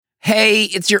Hey,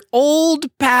 it's your old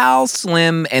pal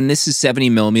Slim, and this is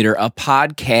 70mm, a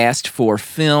podcast for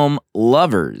film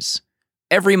lovers.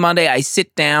 Every Monday, I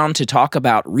sit down to talk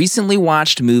about recently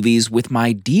watched movies with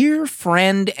my dear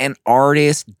friend and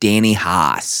artist, Danny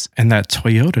Haas. And that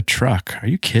Toyota truck. Are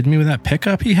you kidding me with that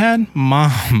pickup he had?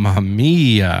 Mamma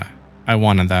mia. I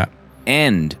wanted that.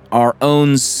 And our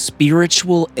own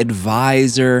spiritual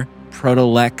advisor,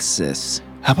 Protolexis.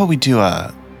 How about we do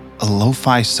a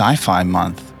lo-fi sci-fi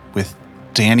month with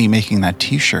Danny making that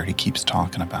t-shirt he keeps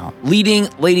talking about? Leading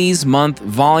Ladies Month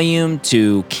Volume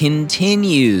 2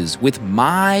 continues with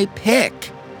my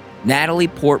pick, Natalie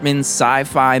Portman's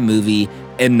sci-fi movie,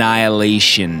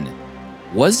 Annihilation.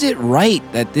 Was it right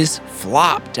that this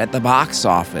flopped at the box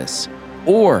office?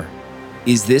 Or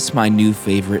is this my new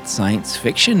favorite science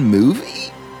fiction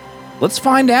movie? Let's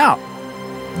find out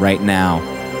right now.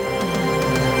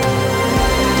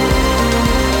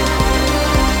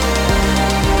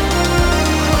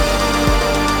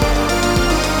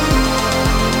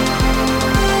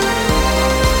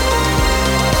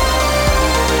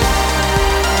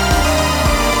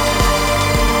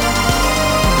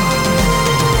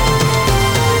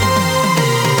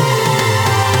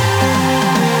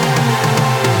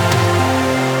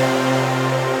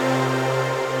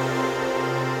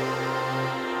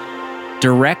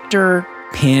 Director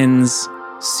Pins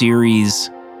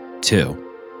Series 2.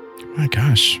 Oh my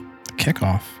gosh, the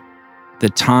kickoff. The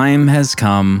time has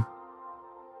come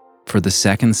for the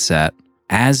second set.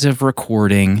 As of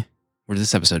recording, where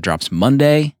this episode drops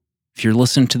Monday, if you're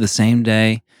listening to the same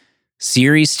day,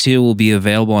 Series 2 will be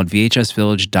available on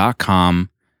VHSVillage.com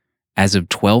as of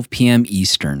 12 p.m.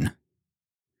 Eastern.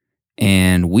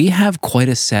 And we have quite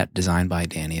a set designed by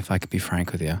Danny, if I could be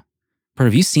frank with you. But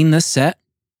have you seen this set?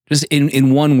 Just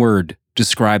in one word,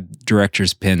 describe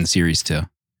Director's Pin Series 2.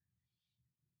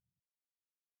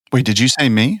 Wait, did you say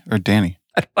me or Danny?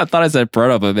 I thought I said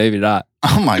Proto, but maybe not.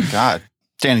 Oh my God.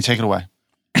 Danny, take it away.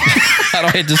 How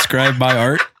do I describe my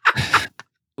art?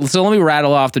 So let me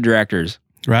rattle off the directors.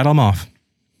 Rattle them off.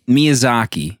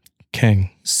 Miyazaki, King.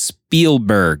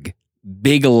 Spielberg,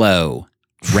 Bigelow,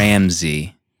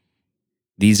 Ramsey.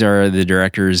 These are the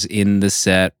directors in the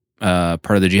set.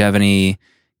 Proto, did you have any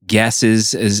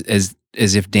guesses as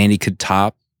if Danny could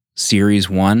top Series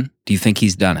 1? Do you think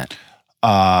he's done it?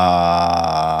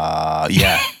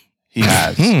 Yeah, he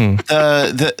has.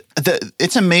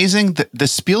 It's amazing. The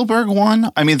Spielberg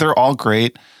one, I mean, they're all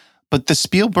great, but the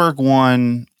Spielberg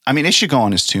one, I mean, it should go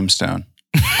on his tombstone,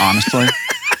 honestly.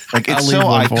 Like, it's so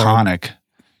iconic.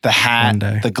 The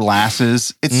hat, the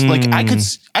glasses. It's like I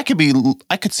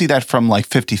could see that from like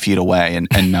 50 feet away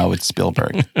and know it's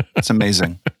Spielberg. It's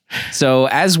amazing. So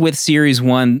as with Series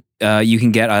 1, you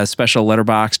can get a special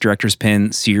letterbox Director's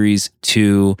Pin Series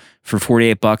 2 for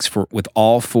 $48 with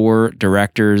all 4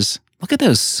 directors. Look at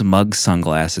those smug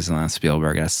sunglasses on that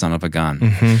Spielberg, that son of a gun.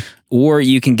 Mm-hmm. Or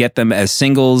you can get them as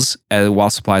singles while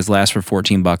supplies last for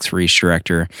 $14 for each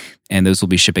director. And those will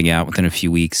be shipping out within a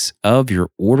few weeks of your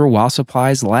order while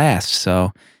supplies last.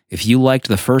 So if you liked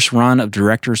the first run of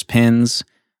Director's Pins,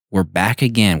 we're back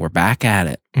again. We're back at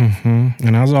it. Mm-hmm.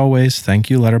 And as always, thank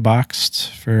you, Letterboxd,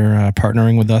 for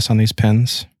partnering with us on these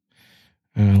pins.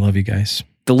 I love you guys.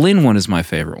 The Lynn one is my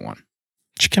favorite one.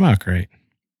 She came out great.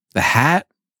 The hat,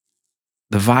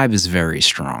 the vibe is very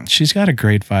strong. She's got a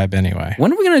great vibe anyway.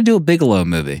 When are we going to do a Bigelow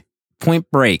movie?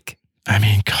 Point Break. I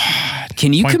mean, God.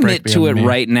 Can you Point commit Break to it me.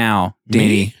 right now, Danny?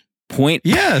 Me? Point.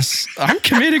 Yes, I'm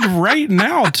committing right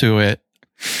now to it.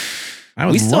 I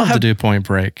would We still love to have- do Point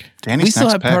Break. Danny's We still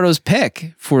next have pick. Proto's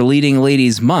pick for Leading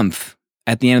Ladies Month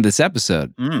at the end of this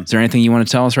episode. Is there anything you want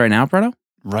to tell us right now, Proto?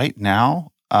 Right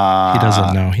now, He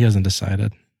doesn't know. He hasn't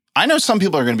decided. I know some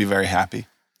people are going to be very happy.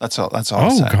 That's all. I'll Oh,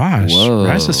 say. gosh. Whoa.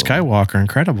 Rise of Skywalker.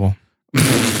 Incredible.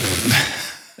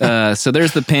 So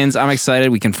there's the pins. I'm excited.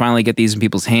 We can finally get these in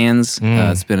people's hands.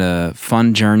 It's been a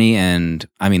fun journey. And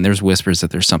I mean, there's whispers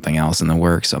that there's something else in the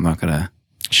works. So I'm not going to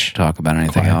talk about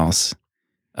anything Quiet. else.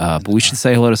 But we should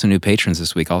say hello to some new patrons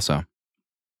this week also.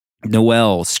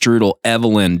 Noelle, Strudel,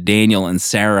 Evelyn, Daniel, and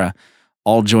Sarah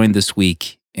all joined this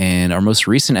week. And our most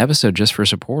recent episode just for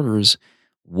supporters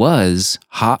was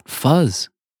Hot Fuzz.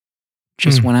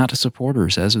 Just went out to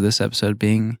supporters as of this episode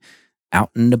being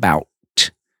out and about.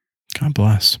 God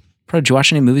bless. Did you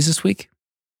watch any movies this week?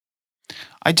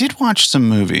 I did watch some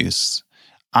movies.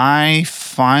 I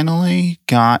finally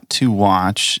got to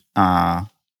watch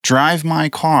Drive My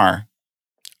Car.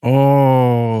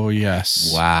 Oh,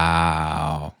 yes.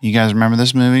 Wow. You guys remember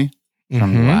this movie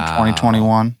from Mhm. Wow.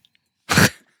 2021?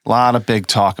 A lot of big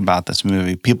talk about this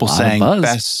movie. People Lot of saying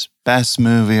buzz. best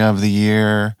movie of the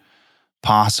year,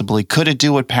 possibly. Could it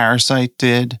do what Parasite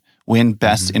did? win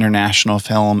Best International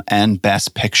Film and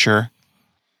Best Picture?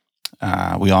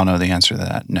 We all know the answer to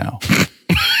that. No.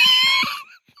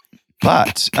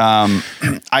 But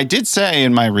I did say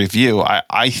in my review,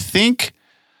 I think,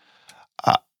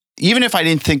 even if I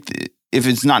didn't think, if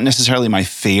it's not necessarily my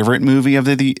favorite movie of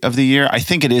the year, I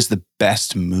think it is the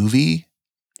best movie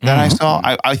that I saw.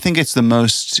 I think it's the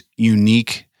most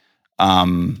unique,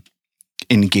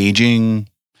 engaging,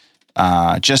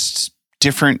 just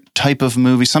different type of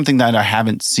movie, something that I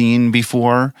haven't seen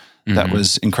before that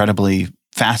was incredibly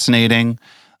fascinating.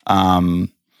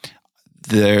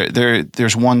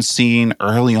 There's one scene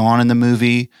early on in the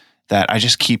movie that I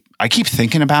keep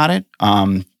thinking about it.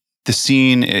 The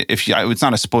scene, it's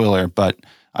not a spoiler, but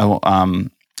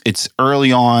it's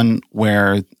early on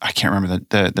where I can't remember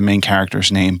the main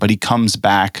character's name, but he comes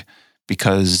back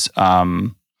because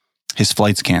his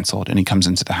flight's canceled and he comes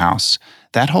into the house.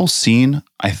 That whole scene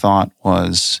I thought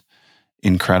was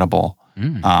incredible.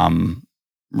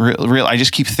 Real, I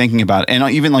just keep thinking about it, and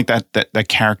even like that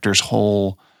character's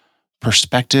whole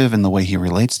perspective and the way he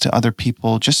relates to other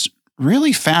people, just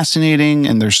really fascinating.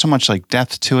 And there's so much like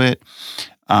depth to it.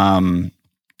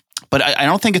 But I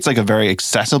don't think it's like a very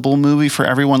accessible movie for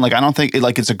everyone. Like, I don't think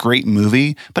it's a great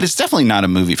movie, but it's definitely not a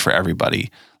movie for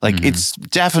everybody. Like, it's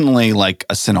definitely like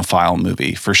a cinephile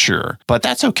movie for sure, but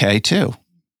that's okay too.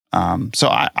 So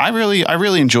I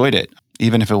really enjoyed it,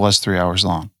 even if it was 3 hours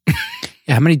long.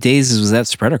 Yeah, how many days was that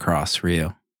spread across for you?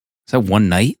 Is that one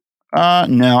night?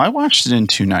 No, I watched it in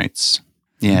 2 nights.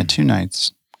 Yeah, 2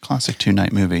 nights. Classic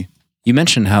 2-night movie. You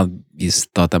mentioned how you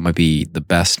thought that might be the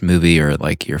best movie or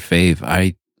like your fave.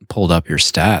 I pulled up your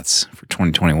stats for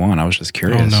 2021. I was just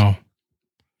curious. Oh, no.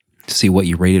 To see what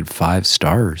you rated 5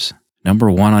 stars. Number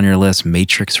 1 on your list,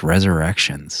 Matrix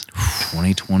Resurrections,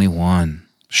 2021.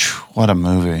 What a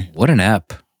movie. What an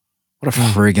ep. What a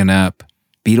friggin' ep.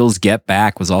 Beatles Get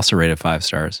Back was also rated 5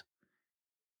 stars.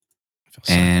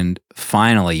 And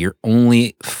finally, your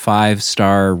only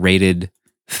 5-star rated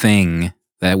thing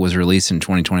that was released in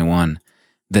 2021,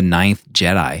 The Ninth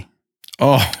Jedi.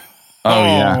 Oh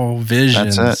yeah.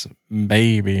 Visions, that's it.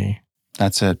 Baby.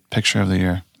 That's it. Picture of the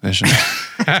year. Vision.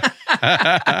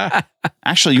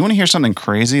 Actually, you want to hear something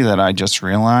crazy that I just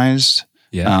realized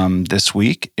this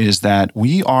week is that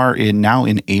we are now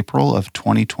in April of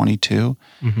 2022,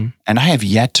 and I have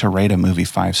yet to rate a movie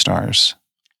 5 stars.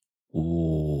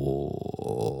 Ooh.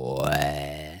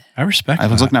 I respect I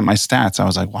was looking at my stats. I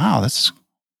was like, wow,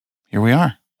 here we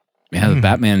are. Yeah, the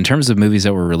Batman, in terms of movies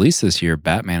that were released this year,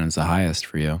 Batman is the highest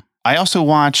for you. I also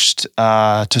watched,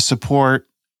 to support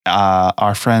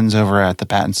our friends over at the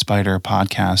Bat and Spider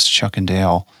podcast, Chuck and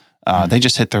Dale. They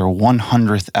just hit their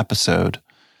 100th episode.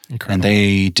 Incredible. And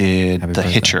they did Happy The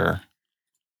birthday. Hitcher,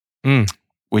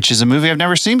 which is a movie I've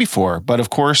never seen before. But of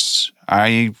course,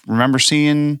 I remember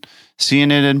seeing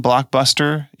it in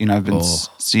Blockbuster. You know, I've been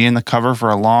seeing the cover for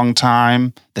a long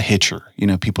time. The Hitcher. You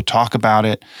know, people talk about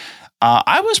it.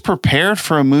 I was prepared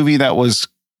for a movie that was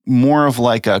more of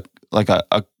like a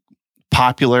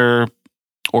popular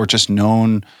or just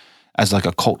known as like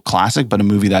a cult classic, but a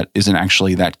movie that isn't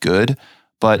actually that good.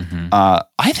 But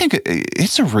I think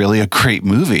it's a great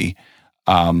movie.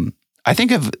 I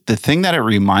think of the thing that it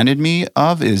reminded me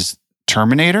of is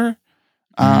Terminator.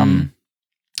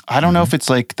 I don't know if it's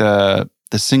like the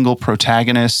single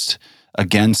protagonist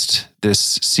against this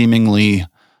seemingly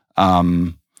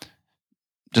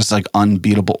just like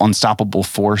unstoppable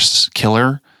force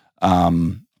killer.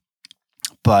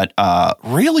 But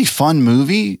really fun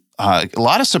movie. A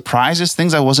lot of surprises,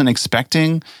 things I wasn't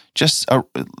expecting. Just a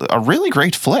really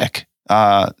great flick.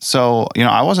 So, you know,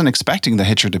 I wasn't expecting The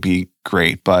Hitcher to be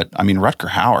great, but I mean, Rutger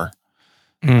Hauer.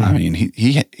 I mean,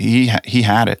 he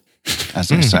had it, as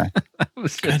they say.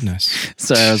 Goodness.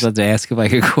 So I was about to ask if I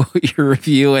could quote your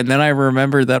review, and then I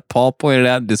remembered that Paul pointed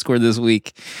out in Discord this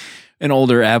week, an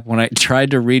older app, when I tried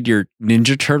to read your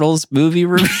Ninja Turtles movie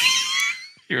review.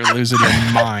 You're losing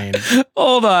your mind.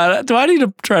 Hold on. Do I need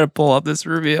to try to pull up this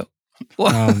review?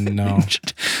 Oh, no.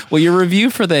 Well, your review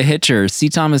for The Hitcher, C.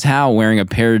 Thomas Howell wearing a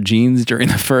pair of jeans during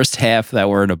the first half that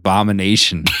were an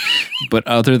abomination, but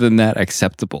other than that,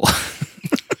 acceptable.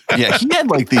 Yeah, he had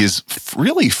like these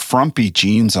really frumpy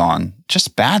jeans on.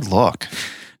 Just bad look.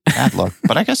 Bad look.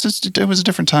 But I guess it was a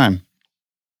different time.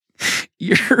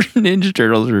 Your Ninja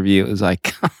Turtles review is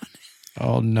iconic.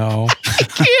 Oh, no. I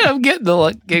can't. I'm getting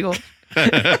the giggle.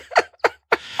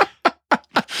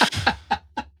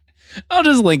 I'll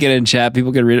just link it in chat.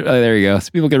 People can read it. Oh, there you go. So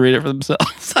people can read it for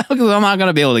themselves. Because I'm not going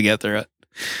to be able to get through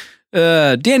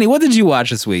it. Danny, what did you watch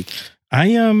this week? I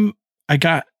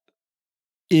got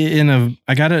it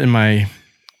in my.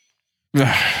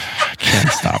 I can't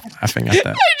stop laughing at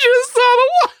that. I just saw the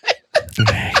one.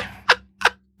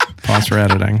 Pause for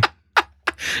editing.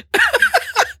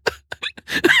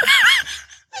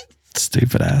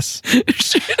 Stupid ass.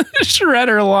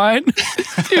 Shredder line.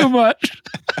 Too much.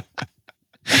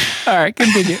 All right,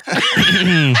 continue.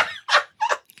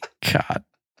 God.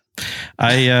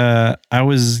 I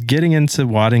was getting into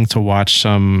wanting to watch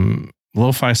some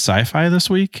lo-fi sci-fi this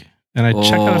week, and I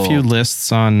checked out a few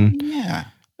lists on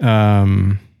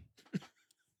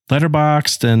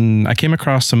Letterboxd, and I came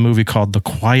across some movie called The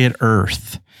Quiet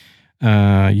Earth.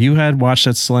 You had watched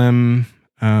it, Slim.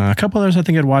 A couple others I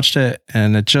think had watched it,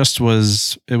 and it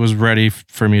was ready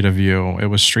for me to view. It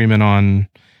was streaming on,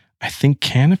 I think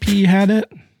Canopy had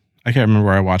it. I can't remember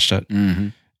where I watched it.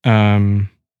 Mm-hmm.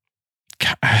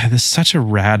 This is such a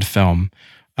rad film.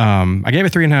 I gave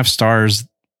it 3.5 stars.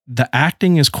 The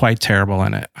acting is quite terrible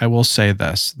in it. I will say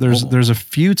this. There's a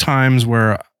few times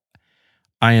where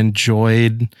I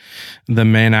enjoyed the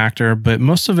main actor, but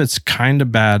most of it's kind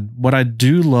of bad. What I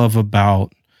do love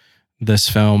about this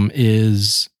film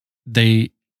is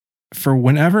for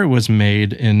whenever it was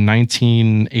made in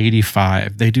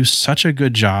 1985, they do such a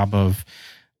good job of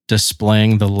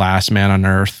displaying the last man on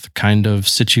earth kind of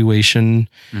situation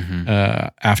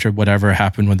after whatever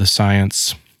happened with the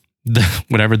science,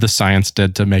 whatever the science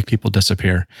did to make people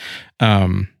disappear.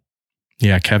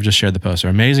 Kev just shared the poster.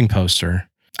 Amazing poster.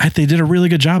 They did a really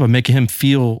good job of making him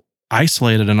feel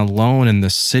isolated and alone in the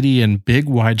city, and big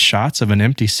wide shots of an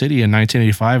empty city in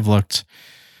 1985 looked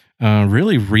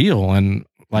really real, and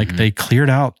like they cleared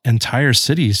out entire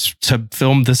cities to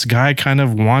film this guy kind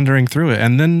of wandering through it.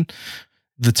 And then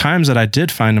the times that I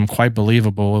did find him quite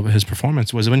believable, his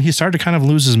performance, was when he started to kind of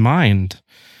lose his mind,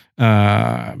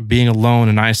 being alone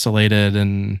and isolated,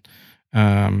 and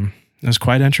it was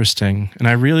quite interesting. And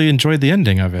I really enjoyed the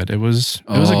ending of it. It was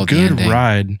a good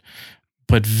ride.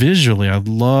 But visually, I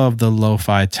love the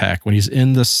lo-fi tech when he's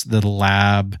in the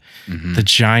lab, the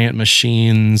giant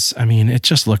machines. I mean, it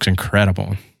just looks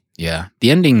incredible. Yeah.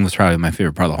 The ending was probably my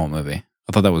favorite part of the whole movie.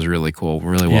 I thought that was really cool.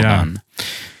 Really well done.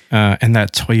 And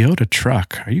that Toyota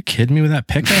truck. Are you kidding me with that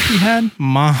pickup he had?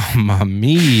 Mamma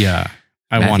mia.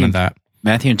 I wanted that.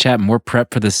 Matthew and Chapman were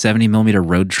prepped for the 70mm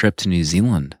road trip to New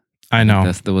Zealand. I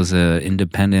know. There was an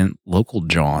independent local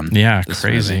John. Yeah,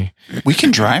 crazy. Movie. We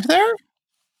can drive there?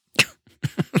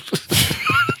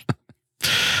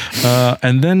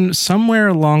 And then somewhere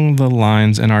along the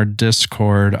lines in our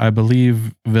Discord, I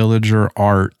believe Villager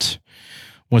Art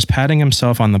was patting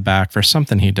himself on the back for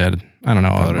something he did. I don't know,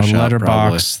 Photoshop, a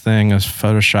letterbox thing, a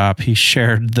Photoshop. He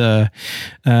shared the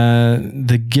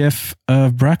GIF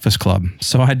of Breakfast Club.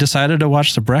 So I decided to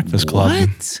watch The Breakfast Club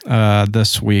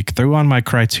this week. Threw on my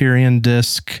Criterion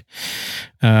disc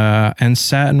and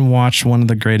sat and watched one of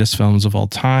the greatest films of all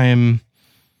time.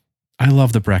 I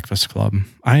love The Breakfast Club.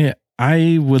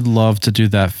 I would love to do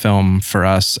that film for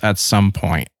us at some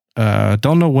point.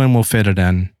 Don't know when we'll fit it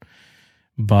in,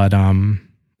 but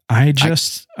I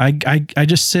just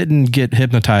sit and get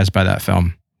hypnotized by that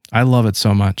film. I love it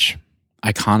so much.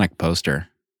 Iconic poster.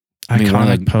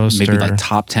 Iconic poster. Maybe like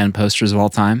top 10 posters of all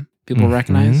time. People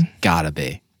recognize. Gotta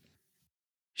be.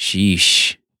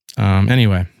 Sheesh.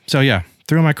 Anyway, so yeah.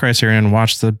 Threw my Criterion,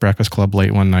 watched The Breakfast Club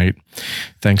late one night,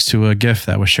 thanks to a GIF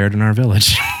that was shared in our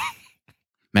village.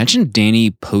 Imagine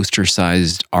Danny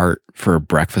poster-sized art for a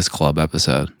Breakfast Club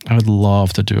episode. I would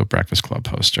love to do a Breakfast Club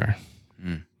poster.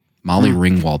 Molly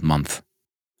Ringwald month.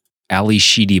 Ali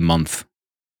Sheedy month.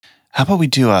 How about we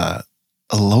do a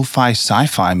lo-fi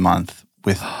sci-fi month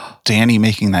with Danny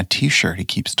making that t-shirt he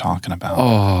keeps talking about?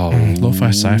 Lo-fi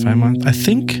sci-fi month.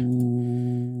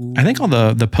 I think all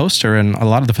the poster and a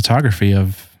lot of the photography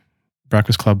of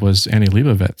Breakfast Club was Annie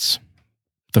Leibovitz,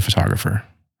 the photographer,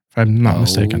 if I'm not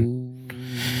mistaken.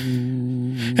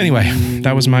 Anyway,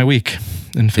 that was my week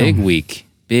in film.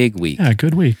 Big week. Yeah,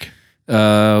 good week.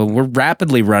 We're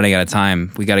rapidly running out of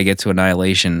time. We got to get to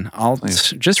Annihilation.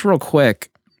 Just real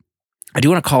quick, I do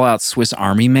want to call out Swiss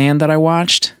Army Man that I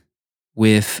watched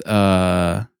with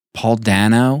Paul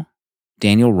Dano,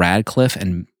 Daniel Radcliffe,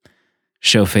 and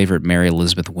show favorite Mary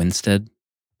Elizabeth Winstead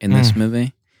in this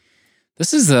movie.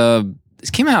 This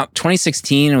came out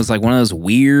 2016. It was like one of those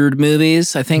weird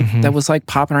movies, I think, that was like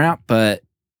popping around. But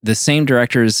the same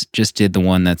directors just did the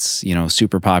one that's,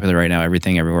 super popular right now,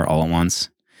 Everything Everywhere All at Once.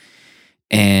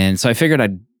 And so I figured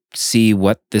I'd see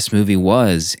what this movie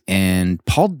was. And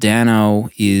Paul Dano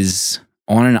is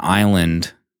on an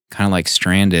island, kind of like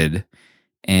stranded,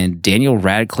 and Daniel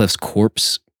Radcliffe's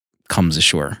corpse comes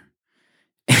ashore.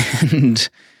 And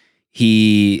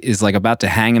he is like about to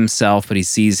hang himself, but he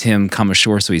sees him come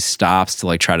ashore, so he stops to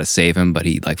like try to save him, but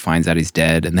he like finds out he's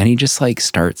dead. And then he just like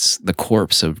the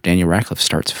corpse of Daniel Radcliffe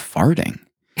starts farting.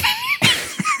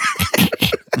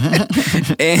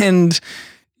 And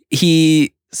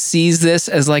he sees this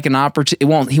as like an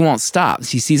opportunity. He won't stop.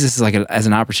 He sees this as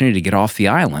an opportunity to get off the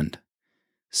island.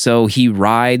 So he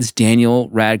rides Daniel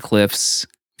Radcliffe's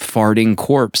farting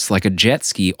corpse like a jet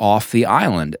ski off the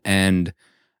island. And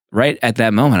right at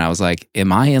that moment, I was like,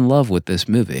 am I in love with this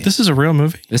movie? This is a real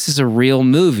movie? This is a real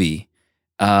movie.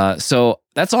 So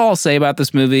that's all I'll say about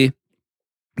this movie.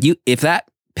 If that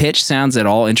pitch sounds at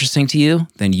all interesting to you,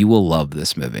 then you will love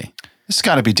this movie. This has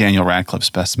got to be Daniel Radcliffe's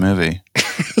best movie.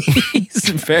 He's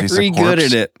very good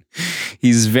at it.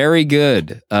 He's very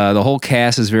good. The whole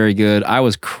cast is very good. I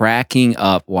was cracking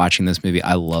up watching this movie.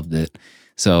 I loved it.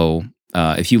 So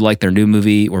if you like their new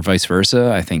movie or vice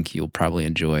versa, I think you'll probably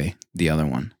enjoy the other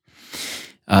one.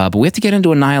 But we have to get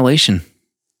into Annihilation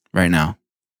right now.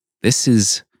 This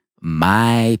is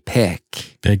my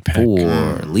pick. Big pick.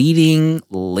 For Leading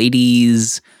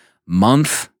Ladies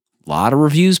Month. A lot of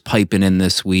reviews piping in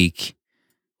this week.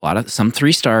 Some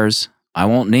 3 stars. I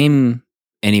won't name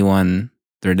anyone.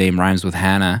 Their name rhymes with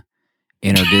Hannah.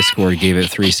 In our Discord gave it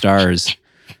 3 stars.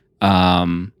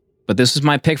 But this was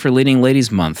my pick for Leading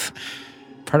Ladies Month.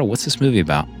 Prado, what's this movie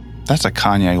about? That's a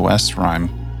Kanye West rhyme.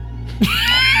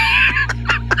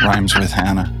 Rhymes with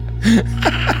Hannah.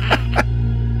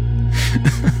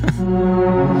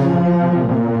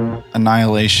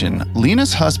 Annihilation.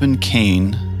 Lena's husband,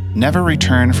 Kane, never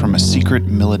returned from a secret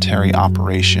military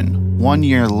operation. 1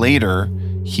 year later,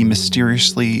 he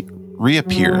mysteriously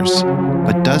reappears,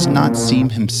 but does not seem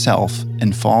himself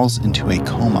and falls into a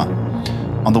coma.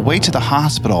 On the way to the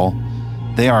hospital,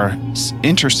 they are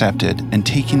intercepted and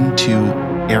taken to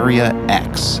Area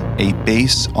X, a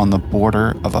base on the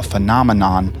border of a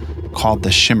phenomenon called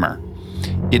the Shimmer.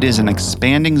 It is an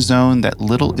expanding zone that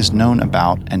little is known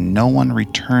about and no one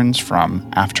returns from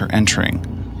after entering.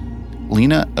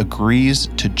 Lena agrees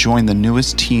to join the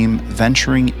newest team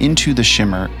venturing into the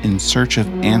Shimmer in search of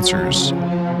answers.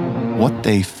 What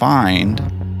they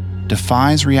find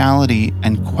defies reality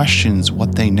and questions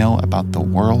what they know about the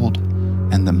world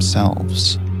and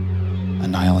themselves.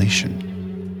 Annihilation.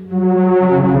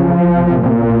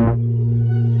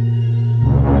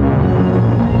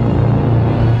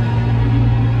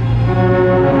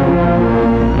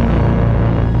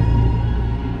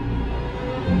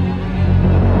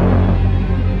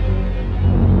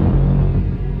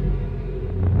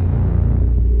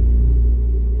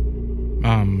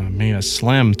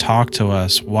 Slim, talk to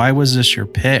us. Why was this your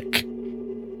pick?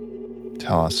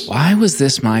 Tell us. Why was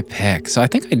this my pick? So I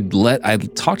think I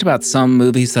talked about some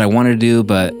movies that I wanted to do,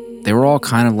 but they were all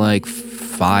kind of like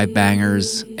 5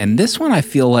 bangers. And this one I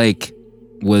feel like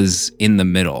was in the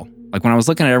middle. Like when I was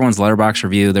looking at everyone's Letterboxd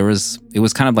review, it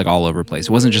was kind of like all over the place.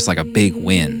 It wasn't just like a big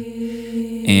win.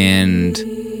 And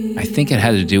I think it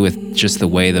had to do with just the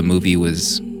way the movie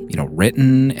was,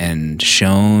 written and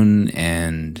shown,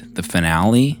 and the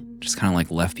finale just kind of like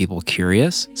left people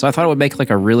curious. So I thought it would make like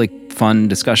a really fun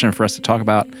discussion for us to talk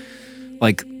about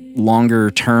like longer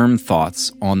term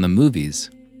thoughts on the movies.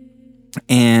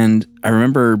 And I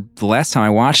remember the last time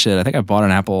I watched it, I think I bought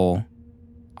an Apple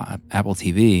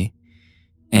TV.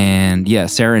 And yeah,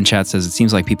 Sarah in chat says it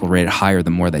seems like people rate it higher the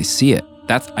more they see it.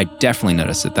 I definitely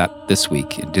noticed that this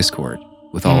week in Discord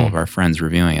with all of our friends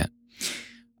reviewing it.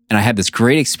 And I had this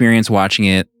great experience watching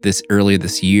it earlier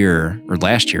this year, or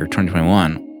last year,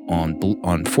 2021, on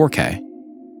 4K.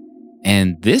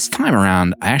 And this time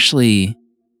around, I actually,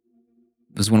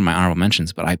 it was one of my honorable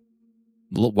mentions, but I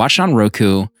watched it on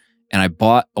Roku, and a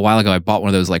while ago, I bought one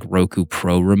of those like Roku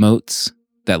Pro remotes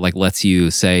that like lets you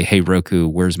say, hey, Roku,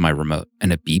 where's my remote?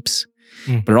 And it beeps.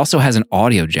 But it also has an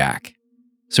audio jack.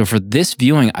 So for this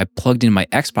viewing, I plugged in my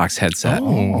Xbox headset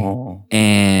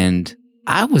and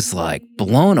I was like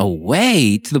blown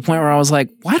away to the point where I was like,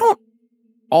 why don't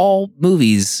all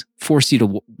movies force you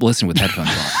to listen with headphones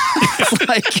on?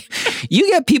 Like, you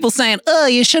get people saying,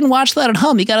 you shouldn't watch that at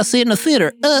home. You got to see it in a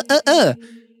theater.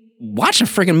 Watch a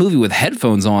freaking movie with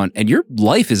headphones on and your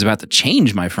life is about to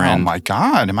change, my friend. Oh my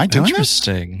God. Am I doing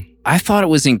Interesting. This? I thought it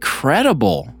was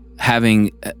incredible having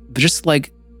just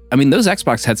like, I mean, those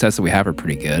Xbox headsets that we have are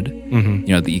pretty good.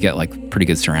 Mm-hmm. That you get like pretty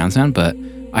good surround sound, but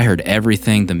I heard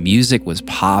everything. The music was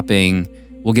popping.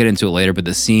 We'll get into it later, but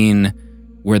the scene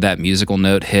where that musical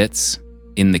note hits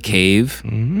in the cave,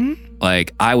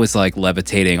 like I was like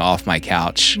levitating off my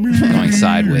couch, going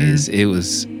sideways. It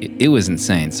was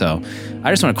insane. So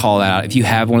I just want to call that out. If you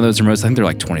have one of those remotes, I think they're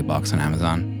like $20 on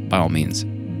Amazon. By all means,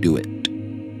 do it.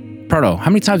 Prado,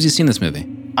 how many times have you seen this movie?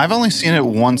 I've only seen it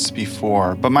once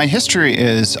before, but my history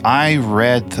is I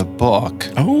read the book.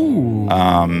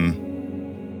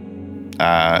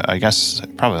 I guess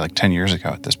probably like 10 years ago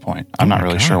at this point. I'm not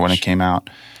really sure when it came out.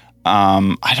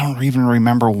 I don't even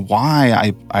remember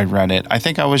why I read it. I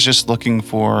think I was just looking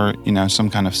for, some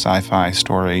kind of sci-fi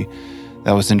story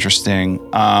that was interesting.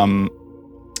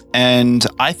 And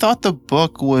I thought the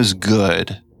book was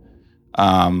good.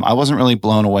 I wasn't really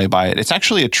blown away by it. It's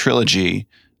actually a trilogy.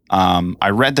 I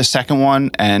read the second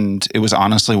one, and it was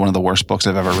honestly one of the worst books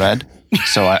I've ever read.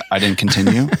 So I didn't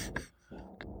continue.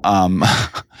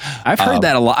 I've heard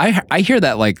that a lot. I hear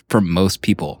that like from most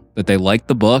people that they liked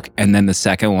the book, and then the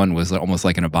second one was almost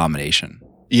like an abomination.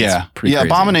 Yeah, crazy.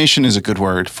 Abomination is a good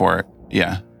word for it.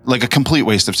 Yeah, like a complete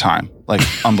waste of time. Like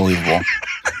unbelievable.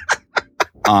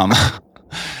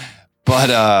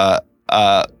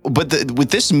 With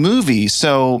this movie,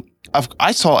 so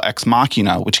I saw Ex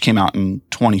Machina, which came out in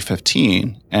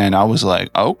 2015, and I was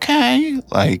like, okay,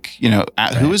 like,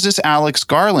 who is this Alex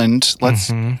Garland?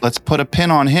 Let's put a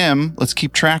pin on him. Let's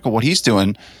keep track of what he's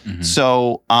doing. Mm-hmm.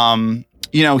 So,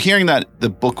 hearing that the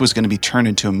book was going to be turned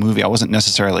into a movie, I wasn't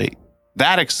necessarily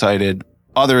that excited,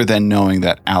 other than knowing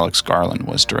that Alex Garland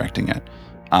was directing it.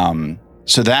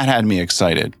 So that had me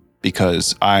excited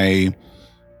because I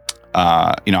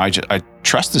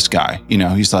trust this guy.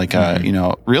 He's like,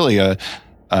 really a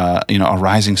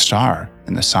rising star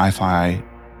in the sci-fi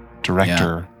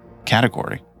director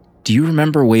category. Do you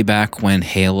remember way back when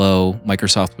Halo,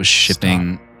 Microsoft was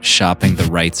shopping the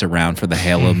rights around for the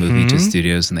Halo movie to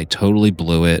studios, and they totally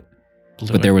blew it.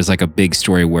 But there was like a big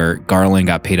story where Garland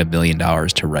got paid $1 million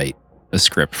to write a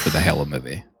script for the Halo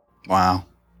movie. Wow.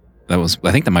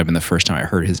 I think that might have been the first time I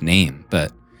heard his name,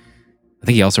 but I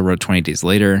think he also wrote 28 Days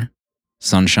Later.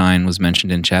 Sunshine was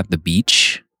mentioned in chat. The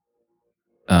Beach,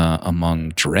 among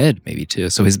Dread, maybe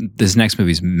too. So this next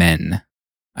movie's Men.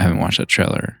 I haven't watched that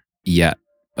trailer yet,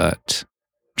 but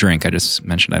Drink, I just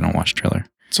mentioned I don't watch the trailer.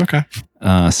 It's okay.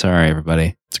 Sorry,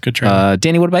 everybody. It's a good trailer.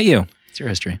 Danny, what about you? What's your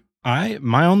history?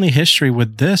 My only history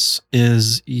with this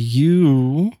is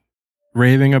you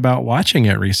raving about watching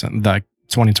it recent, like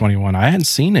 2021. I hadn't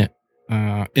seen it.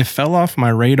 It fell off my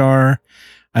radar.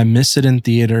 I miss it in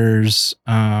theaters.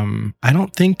 I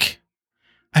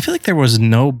feel like there was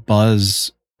no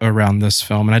buzz around this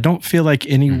film, and I don't feel like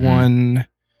anyone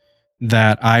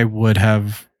that I would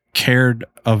have cared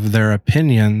of their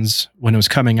opinions when it was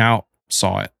coming out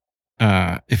saw it.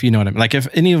 If you know what I mean. Like if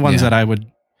any ones that I would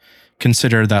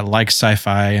consider that like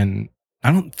sci-fi, and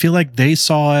I don't feel like they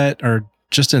saw it or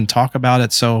just didn't talk about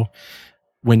it. So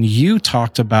when you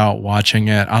talked about watching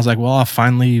it, I was like, well, I'll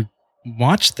finally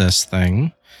watch this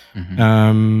thing.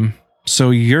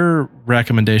 So your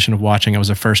recommendation of watching it was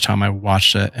the first time I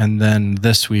watched it, and then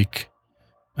this week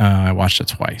I watched it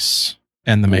twice,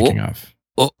 and the making of.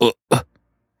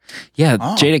 Yeah,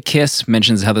 Jada Kiss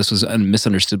mentions how this was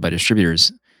misunderstood by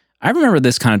distributors. I remember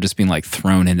this kind of just being like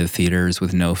thrown into theaters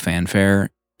with no fanfare,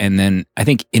 and then I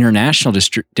think international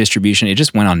distribution, it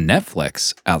just went on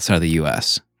Netflix outside of the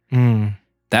U.S.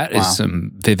 That is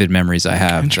some vivid memories I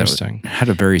have. Interesting. That had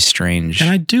a very strange. And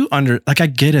I do I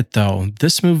get it though.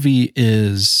 This movie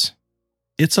it's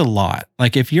a lot.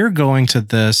 Like if you're going to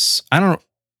this, I don't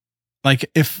like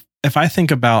if I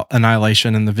think about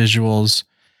Annihilation and the visuals,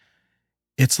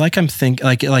 it's like I'm thinking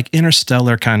like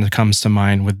Interstellar kind of comes to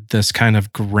mind with this kind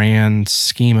of grand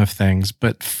scheme of things,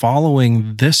 but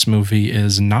following this movie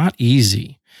is not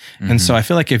easy. And so I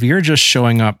feel like if you're just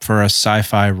showing up for a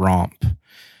sci-fi romp,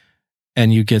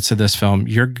 and you get to this film,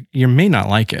 you may not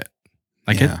like it.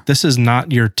 This is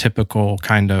not your typical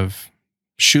kind of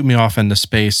shoot me off into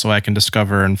space so I can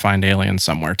discover and find aliens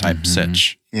somewhere type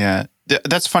sitch. Yeah.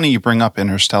 That's funny you bring up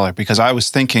Interstellar, because I was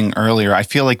thinking earlier, I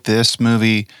feel like this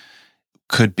movie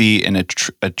could be in a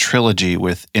trilogy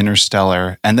with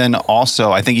Interstellar. And then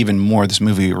also, I think even more, this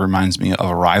movie reminds me of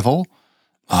Arrival.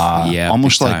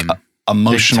 Almost like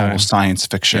emotional science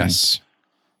fiction. Yes.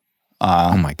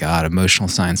 Oh my God, emotional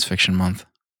science fiction month.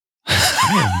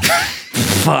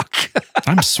 Fuck.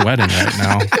 I'm sweating right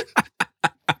now.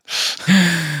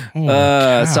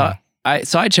 So I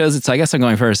chose it, so I guess I'm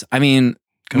going first. I mean,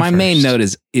 my main note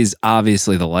is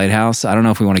obviously The Lighthouse. I don't know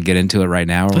if we want to get into it right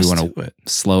now or we want to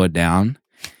slow it down.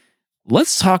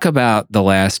 Let's talk about the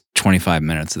last 25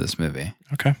 minutes of this movie.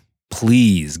 Okay.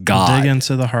 Please, God. We'll dig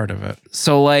into the heart of it.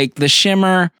 So like the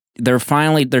Shimmer, they're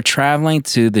traveling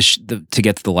to to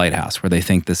get to the lighthouse where they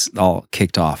think this all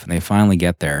kicked off, and they finally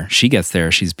get there. She gets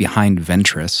there. She's behind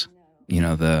Ventress,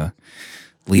 the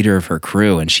leader of her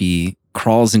crew, and she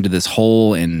crawls into this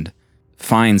hole and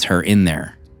finds her in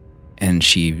there. And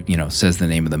she, says the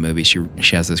name of the movie. She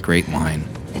has this great line.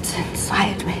 It's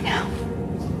inside me now.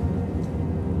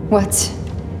 What's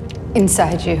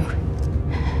inside you?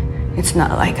 It's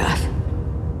not like us.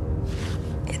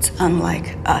 It's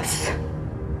unlike us.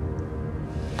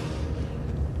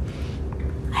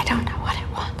 I don't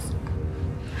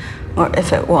or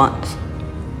if it wants.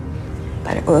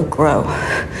 But it will grow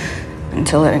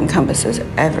until it encompasses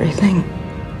everything.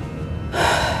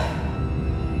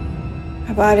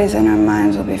 Our bodies and our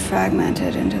minds will be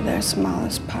fragmented into their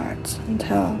smallest parts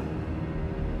until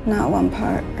not one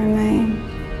part remains.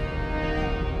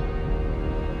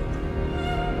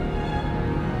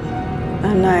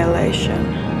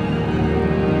 Annihilation.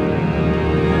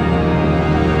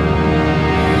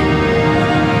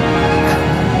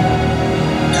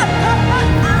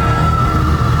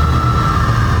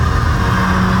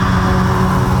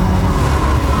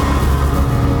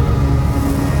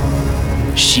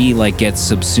 She like gets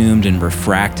subsumed and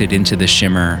refracted into the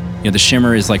shimmer. You know, the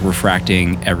shimmer is like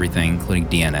refracting everything, including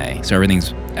DNA. So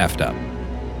everything's effed up.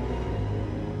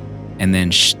 And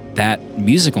then that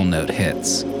musical note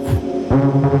hits.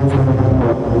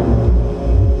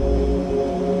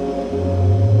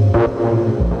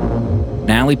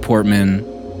 Natalie Portman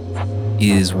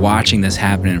is watching this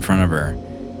happen in front of her.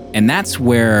 And that's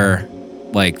where,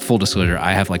 like, full disclosure,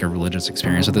 I have like a religious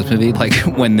experience with this movie. Like,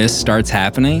 when this starts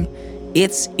happening,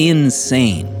 it's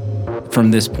insane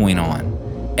from this point on.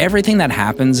 Everything that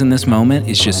happens in this moment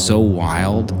is just so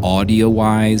wild,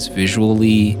 audio-wise,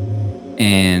 visually,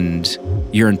 and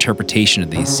your interpretation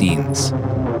of these scenes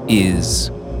is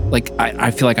like,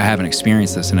 I feel like I haven't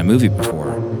experienced this in a movie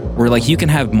before, where like you can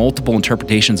have multiple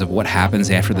interpretations of what happens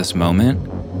after this moment,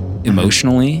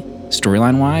 emotionally,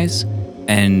 storyline-wise,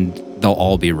 and they'll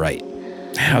all be right.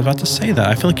 Yeah, I was about to say that.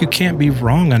 I feel like you can't be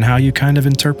wrong on how you kind of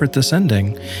interpret this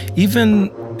ending. Even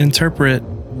interpret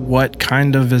what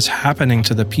kind of is happening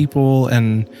to the people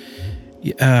and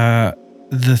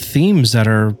the themes that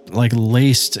are like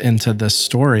laced into this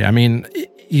story. I mean,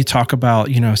 you talk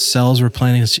about, you know, cells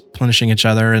replenishing each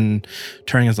other and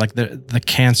turning as like the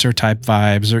cancer type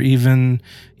vibes, or even,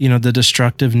 you know, the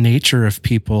destructive nature of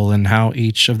people and how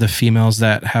each of the females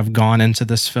that have gone into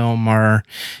this film are,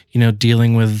 you know,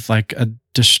 dealing with like a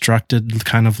destructed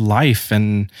kind of life.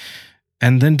 And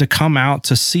then to come out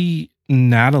to see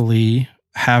Natalie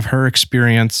have her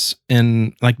experience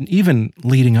in like even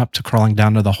leading up to crawling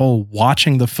down to the hole,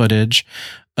 watching the footage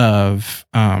of,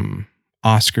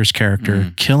 Oscar's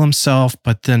character kill himself,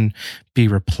 but then be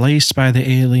replaced by the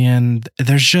alien.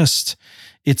 There's just,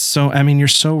 it's so, I mean, you're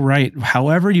so right.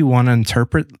 However you want to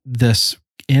interpret this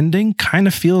ending kind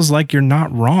of feels like you're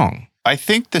not wrong. I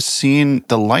think the scene,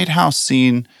 the lighthouse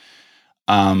scene,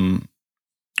 when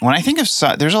I think of,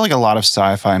 there's like a lot of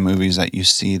sci-fi movies that you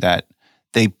see that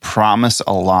they promise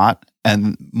a lot,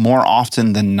 and more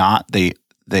often than not, they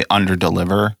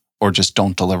underdeliver or just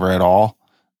don't deliver at all.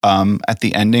 At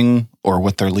the ending, or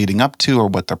what they're leading up to, or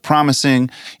what they're promising.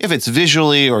 If it's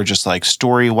visually or just like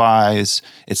story-wise,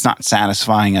 it's not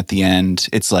satisfying at the end.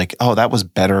 It's like, oh, that was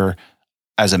better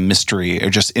as a mystery, or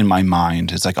just in my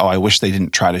mind. It's like, oh, I wish they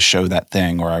didn't try to show that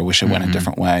thing, or I wish it went a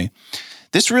different way.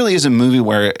 This really is a movie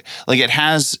where like it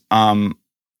has, you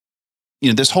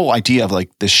know, this whole idea of like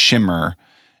this shimmer,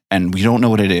 and we don't know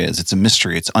what it is. It's a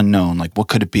mystery. It's unknown. Like, what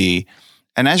could it be?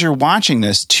 And as you're watching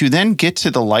this, to then get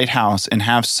to the lighthouse and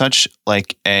have such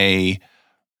like a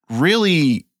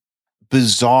really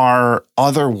bizarre,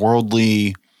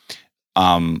 otherworldly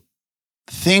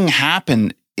thing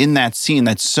happen in that scene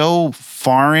that's so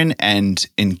foreign and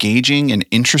engaging and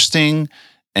interesting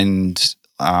and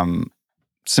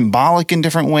symbolic in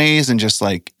different ways, and just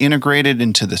like integrated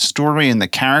into the story and the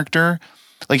character,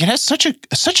 like it has such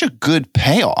a good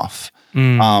payoff.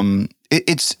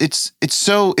 It's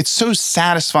so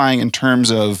satisfying in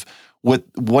terms of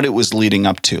what it was leading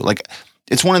up to. Like,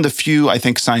 it's one of the few, I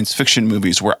think, science fiction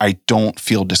movies where I don't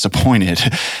feel disappointed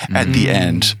at the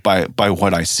end by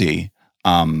what I see.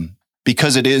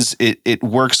 Because it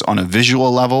works on a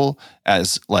visual level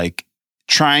as like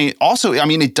trying. Also, I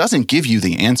mean, it doesn't give you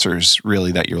the answers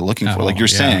really that you're looking for. Like you're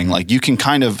saying, like you can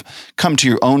kind of come to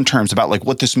your own terms about like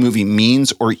what this movie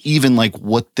means, or even like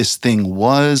what this thing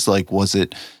was. Like, was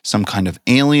it some kind of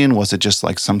alien? Was it just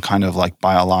like some kind of like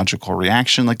biological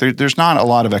reaction? Like there's not a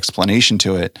lot of explanation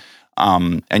to it.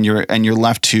 And you're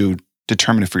left to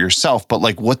determine it for yourself. But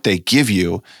like what they give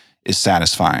you is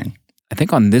satisfying. I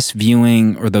think on this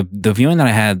viewing, or the viewing that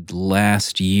I had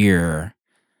last year,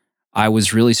 I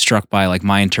was really struck by like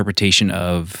my interpretation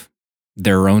of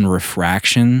their own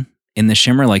refraction in the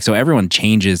shimmer. Like, so everyone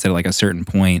changes at like a certain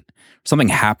point, something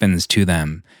happens to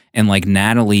them. And like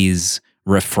Natalie's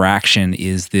refraction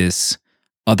is this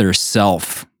other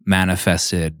self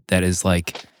manifested that is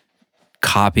like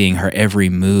copying her every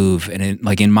move. And it,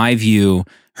 like, in my view,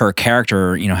 her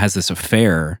character, you know, has this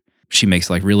affair. She makes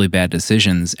like really bad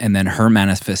decisions. And then her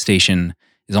manifestation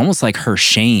is almost like her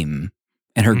shame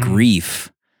and her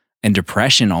grief and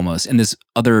depression almost. And this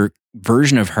other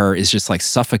version of her is just like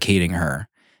suffocating her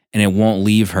and it won't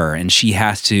leave her. And she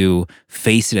has to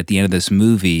face it at the end of this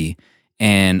movie.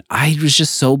 And I was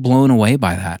just so blown away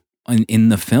by that in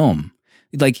the film.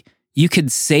 Like you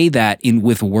could say that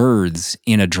with words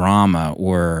in a drama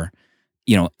or,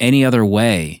 any other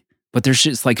way, but there's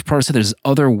just like Proto said, there's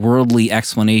otherworldly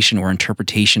explanation or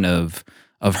interpretation of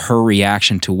her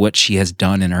reaction to what she has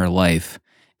done in her life.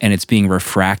 And it's being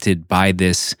refracted by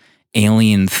this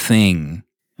alien thing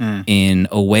in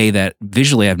a way that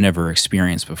visually I've never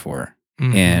experienced before.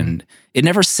 Mm-hmm. And it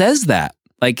never says that.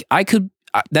 Like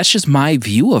that's just my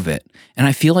view of it. And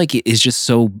I feel like it is just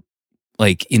so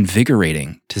like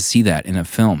invigorating to see that in a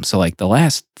film. So like the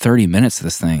last 30 minutes of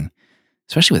this thing,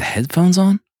 especially with headphones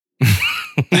on,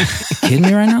 kidding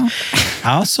me right now?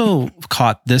 I also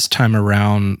caught this time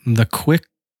around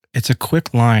it's a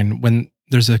quick line when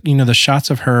there's the shots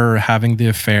of her having the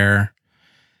affair.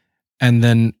 And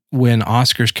then when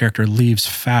Oscar's character leaves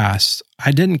fast,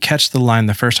 I didn't catch the line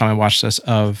the first time I watched this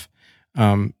of,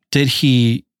 did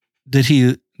he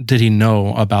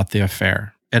know about the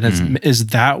affair? And is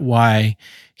that why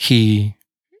he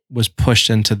was pushed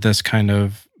into this kind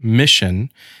of mission?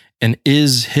 And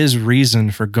is his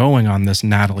reason for going on this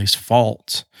Natalie's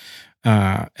fault?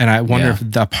 And I wonder if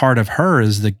the part of her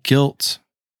is the guilt,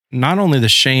 not only the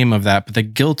shame of that, but the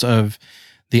guilt of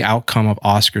the outcome of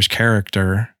Oscar's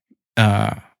character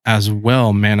as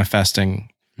well manifesting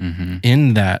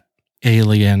in that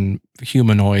alien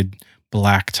humanoid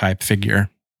black type figure.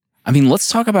 I mean, let's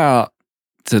talk about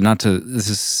this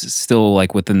is still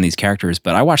like within these characters,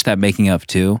 but I watched that making of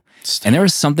too. And there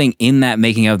was something in that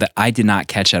making of that I did not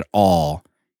catch at all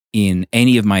in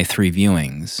any of my 3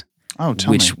 viewings. Oh,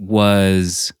 which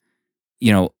was,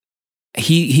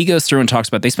 he goes through and talks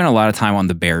about, they spent a lot of time on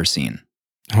the bear scene.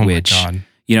 Oh which, my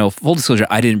God. Full disclosure,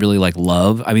 I didn't really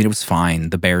love. I mean, it was fine.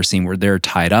 The bear scene where they're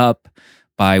tied up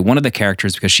by one of the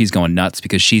characters because she's going nuts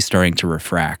because she's starting to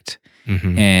refract.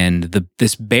 Mm-hmm. And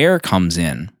this bear comes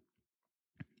in.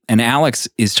 And Alex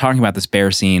is talking about this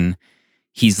bear scene.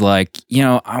 He's like,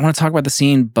 I want to talk about the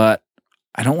scene, but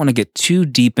I don't want to get too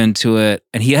deep into it.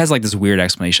 And he has like this weird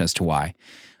explanation as to why.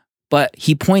 But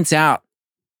he points out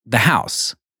the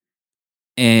house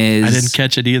I didn't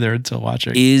catch it either until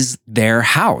watching. Is their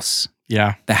house.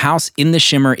 Yeah. The house in the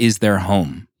Shimmer is their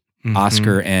home,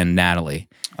 Oscar and Natalie.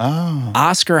 Oh.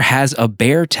 Oscar has a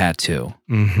bear tattoo.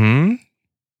 Mm-hmm.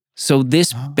 So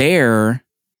this bear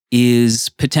is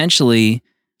potentially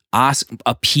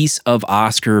a piece of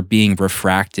Oscar being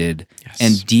refracted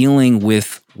and dealing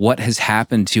with what has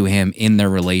happened to him in their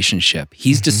relationship.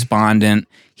 He's despondent.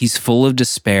 He's full of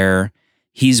despair.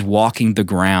 He's walking the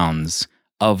grounds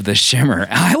of the Shimmer.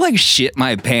 I shit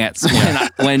my pants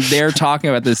when they're talking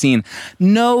about the scene.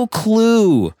 No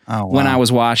clue when I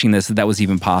was watching this that was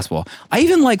even possible. I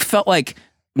even felt like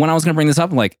when I was going to bring this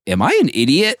up, I'm like, am I an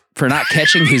idiot for not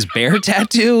catching his bear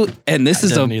tattoo? And this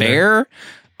is a bear?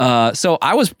 So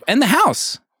I was in the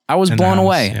house. I was blown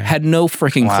away. Yeah. Had no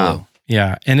freaking clue.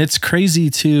 Yeah. And it's crazy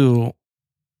too.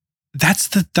 That's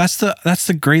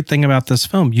the great thing about this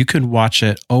film. You could watch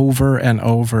it over and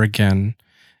over again.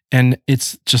 And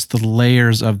it's just the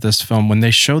layers of this film. When they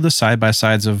show the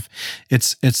side-by-sides of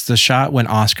it's the shot when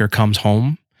Oscar comes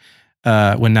home,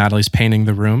 when Natalie's painting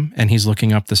the room and he's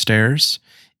looking up the stairs,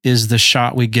 is the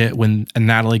shot we get when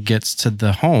Natalie gets to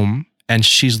the home and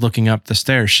she's looking up the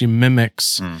stairs. She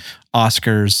mimics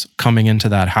Oscar's coming into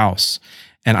that house.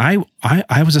 And I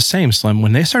was the same, Slim,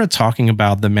 when they started talking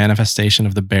about the manifestation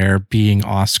of the bear being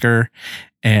Oscar,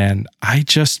 and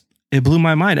it blew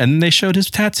my mind. And then they showed his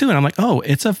tattoo, and I'm like, oh,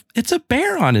 it's a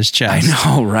bear on his chest.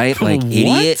 I know, right? Like,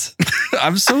 idiot.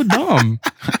 I'm so dumb.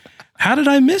 How did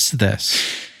I miss this?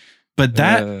 But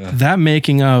that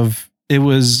making of,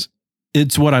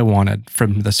 it's what I wanted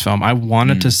from this film. I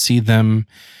wanted to see them,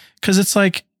 because it's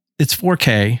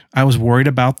 4K. I was worried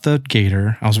about the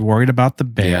gator. I was worried about the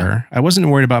bear. I wasn't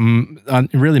worried about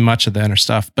really much of the inner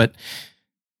stuff, but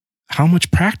how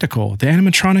much practical. The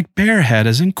animatronic bear head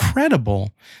is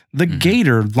incredible. The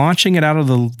gator launching it out of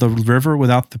the river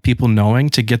without the people knowing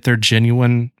to get their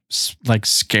genuine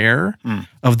scare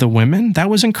of the women. That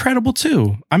was incredible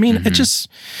too. I mean, it just,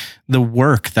 the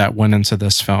work that went into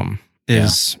this film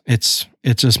is, it's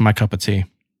just my cup of tea.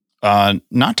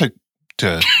 Not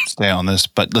to stay on this,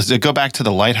 but let's go back to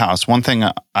the lighthouse. One thing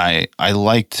I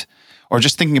liked, or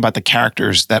just thinking about the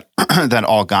characters that that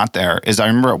all got there, is I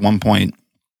remember at one point,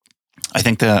 I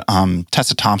think the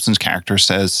Tessa Thompson's character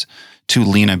says to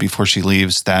Lena before she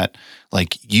leaves that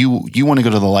you want to go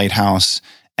to the lighthouse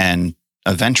and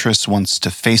Ventress wants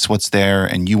to face what's there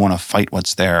and you want to fight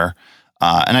what's there.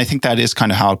 And I think that is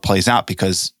kind of how it plays out,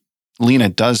 because Lena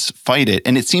does fight it.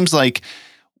 And it seems like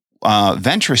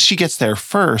Ventress, she gets there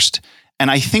first. And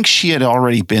I think she had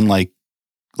already been like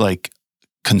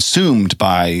consumed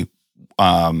by,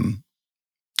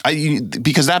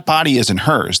 because that body isn't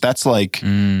hers. That's like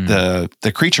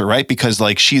the creature, right? Because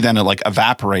like she then like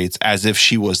evaporates as if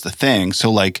she was the thing.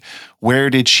 So like,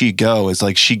 where did she go? Is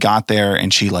like she got there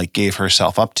and she like gave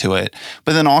herself up to it.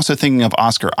 But then also thinking of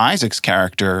Oscar Isaac's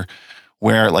character,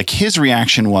 where like his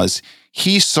reaction was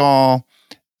he saw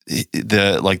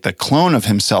the clone of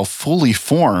himself fully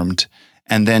formed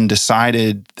and then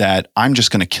decided that I'm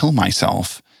just going to kill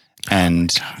myself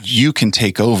and you can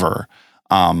take over.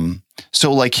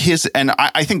 So like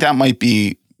I think that might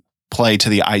be play to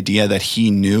the idea that he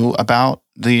knew about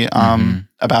the,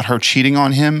 about her cheating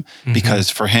on him, because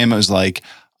for him it was like,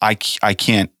 I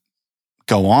can't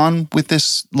go on with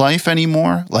this life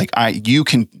anymore. Like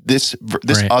this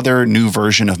right. other new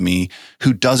version of me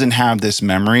who doesn't have this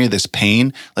memory, this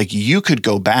pain, like you could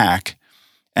go back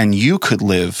and you could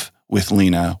live with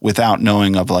Lena without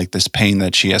knowing of like this pain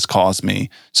that she has caused me.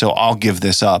 So I'll give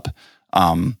this up.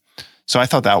 So I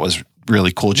thought that was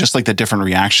really cool. Just like the different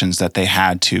reactions that they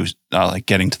had to like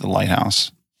getting to the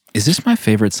lighthouse. Is this my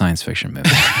favorite science fiction movie?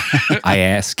 I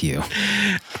ask you.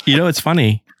 You know, it's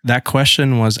funny. That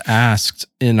question was asked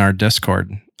in our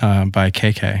Discord by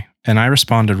KK, and I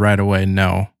responded right away,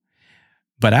 no.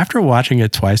 But after watching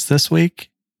it twice this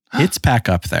week, it's back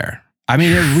up there. I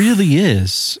mean, it really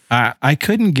is. I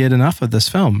couldn't get enough of this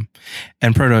film.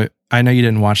 And Proto, I know you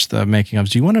didn't watch the making ofs.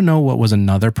 Do you want to know what was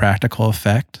another practical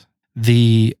effect?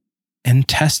 The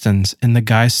intestines in the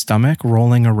guy's stomach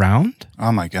rolling around.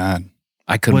 Oh my God.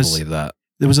 I couldn't believe that.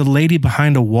 There was a lady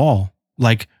behind a wall,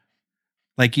 like,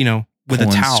 you know, with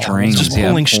pulling a towel, strings, just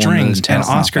pulling strings, and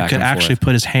Oscar could actually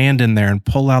put his hand in there and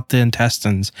pull out the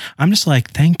intestines. I'm just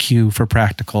like, thank you for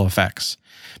practical effects,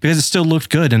 because it still looked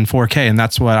good in 4K, and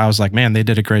that's what I was like, man, they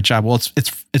did a great job. Well,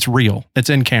 it's real, it's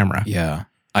in camera. Yeah,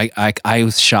 I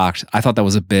was shocked. I thought that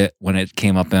was a bit when it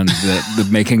came up in the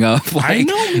making of. Like, I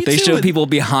know, they showed people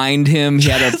behind him. He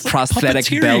had a prosthetic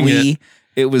belly.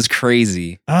 It was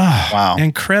crazy. Oh, wow,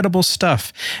 incredible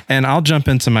stuff. And I'll jump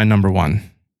into my number one.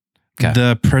 Okay.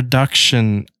 The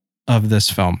production of this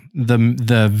film, the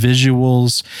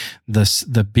visuals,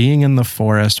 the being in the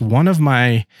forest. One of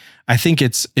my, I think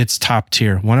it's top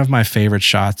tier. One of my favorite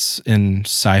shots in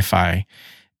sci-fi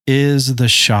is the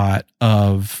shot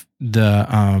of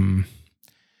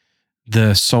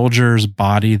the soldier's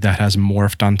body that has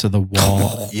morphed onto the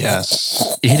wall.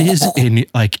 Yes. It is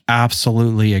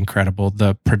absolutely incredible.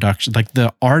 The production, like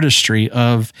the artistry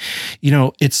of, you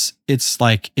know, it's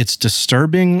like, it's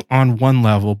disturbing on one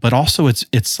level, but also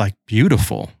it's like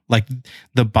beautiful. Like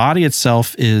the body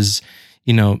itself is,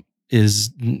 you know,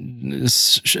 is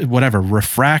whatever,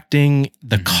 refracting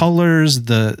the colors,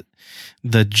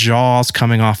 the jaws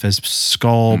coming off his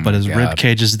skull, but his rib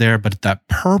cage is there, but that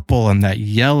purple and that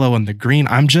yellow and the green,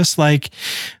 I'm just like,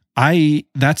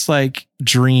 that's like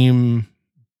dream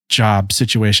job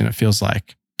situation. It feels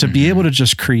like to be able to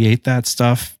just create that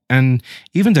stuff and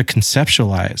even to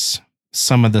conceptualize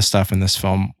some of the stuff in this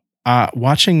film,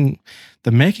 watching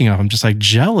the making of, I'm just like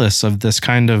jealous of this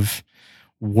kind of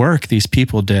work these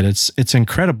people did. It's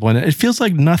incredible. And it feels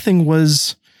like nothing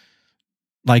was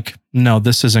like, no,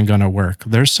 this isn't going to work.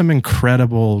 There's some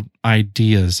incredible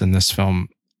ideas in this film,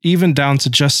 even down to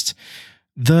just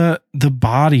the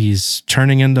bodies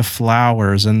turning into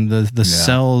flowers and the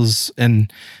cells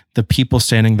and the people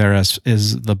standing there as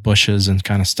the bushes and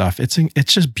kind of stuff. It's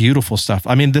just beautiful stuff.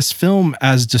 I mean, this film,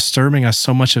 as disturbing as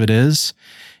so much of it is,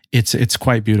 it's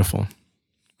quite beautiful.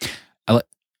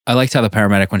 I liked how the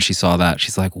paramedic, when she saw that,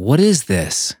 she's like, "What is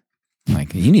this?" I'm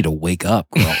like, you need to wake up,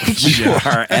 girl. You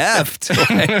are effed.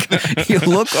 Like, you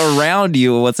look around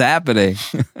you, what's happening?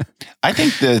 I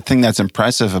think the thing that's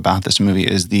impressive about this movie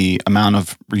is the amount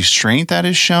of restraint that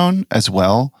is shown as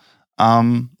well,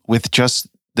 with just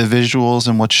the visuals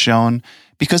and what's shown.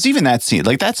 Because even that scene,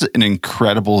 like that's an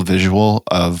incredible visual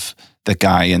of the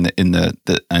guy in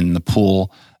the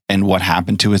pool and what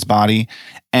happened to his body.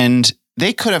 And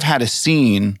they could have had a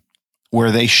scene where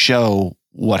they show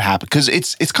what happened, because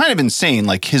it's kind of insane.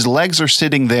 Like his legs are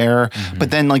sitting there,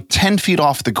 but then like 10 feet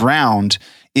off the ground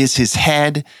is his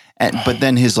head, but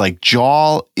then his like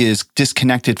jaw is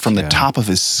disconnected from the top of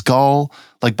his skull,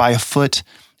 like by a foot,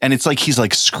 and it's like he's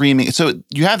like screaming. So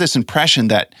you have this impression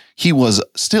that he was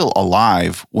still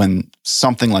alive when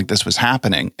something like this was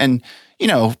happening, and you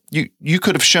know you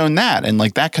could have shown that, and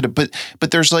like that could have,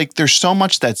 but there's so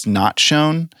much that's not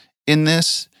shown in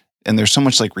this, and there's so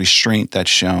much like restraint that's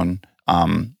shown.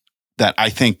 That I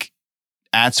think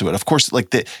adds to it. Of course, like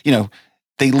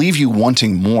they leave you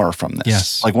wanting more from this.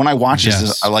 Yes. Like when I watch Yes.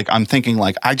 this, I'm thinking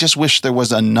like, I just wish there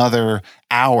was another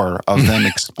hour of them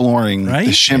exploring Right?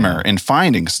 the shimmer and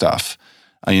finding stuff,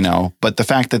 but the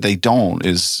fact that they don't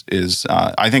is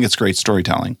I think it's great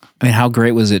storytelling. I mean, how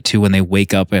great was it too when they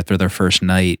wake up after their first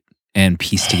night and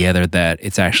piece together that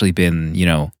it's actually been,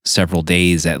 several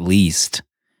days at least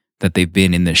that they've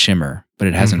been in the shimmer, but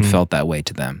it hasn't felt that way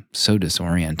to them. So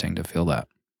disorienting to feel that.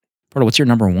 Porter, what's your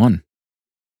number one?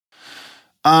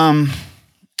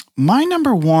 My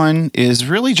number one is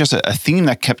really just a theme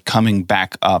that kept coming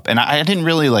back up. And I didn't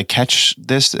really like catch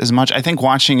this as much. I think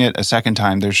watching it a second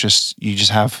time, you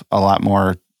just have a lot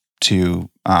more to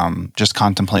just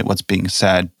contemplate what's being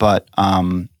said. But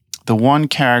the one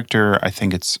character, I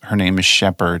think her name is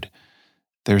Shepard.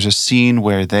 There's a scene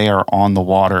where they are on the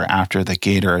water after the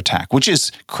gator attack, which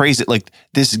is crazy. Like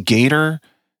this gator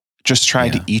just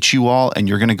tried to eat you all and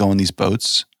you're going to go in these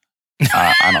boats.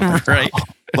 I don't think Right.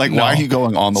 Like, why are you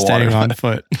going on the Staying water? on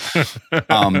foot.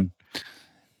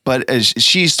 But as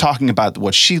she's talking about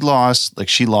what she lost, like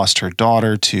she lost her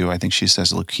daughter to, I think she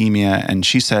says leukemia. And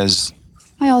she says,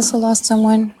 I also lost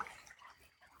someone.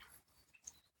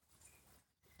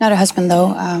 Not a husband,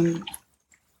 though.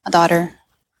 A daughter.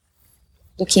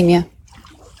 Leukemia.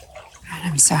 God,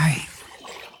 I'm sorry.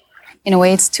 In a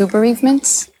way, it's two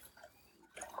bereavements.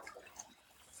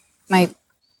 My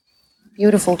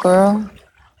beautiful girl.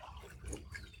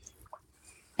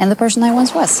 And the person I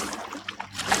once was.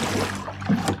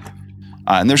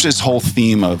 and there's this whole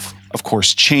theme of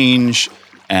course, change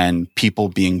and people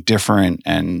being different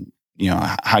and,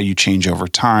 how you change over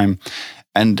time.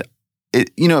 And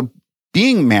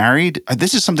being married,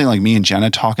 this is something like me and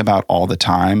Jenna talk about all the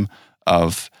time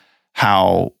of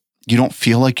how you don't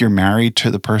feel like you're married to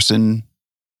the person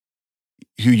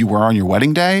who you were on your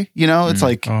wedding day. It's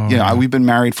like, we've been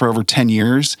married for over 10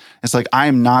 years. It's like, I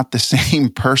am not the same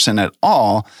person at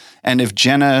all. And if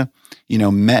Jenna,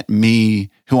 met me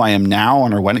who I am now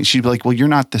on her wedding, she'd be like, well, you're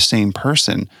not the same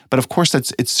person. But of course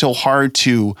it's so hard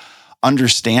to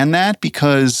understand that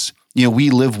because,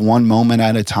 we live one moment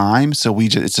at a time. So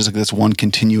it's just like this one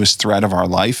continuous thread of our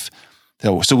life.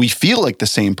 So we feel like the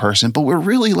same person, but we're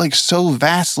really like so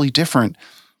vastly different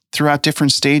throughout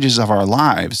different stages of our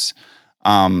lives.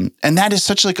 And that is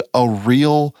such like a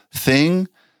real thing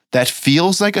that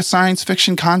feels like a science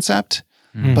fiction concept.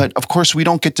 But of course we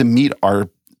don't get to meet our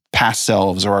past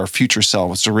selves or our future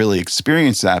selves to really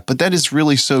experience that. But that is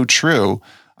really so true,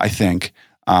 I think.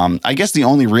 I guess the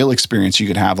only real experience you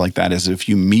could have like that is if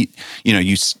you meet,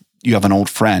 you have an old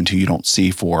friend who you don't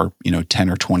see for, 10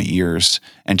 or 20 years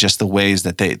and just the ways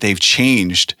that they've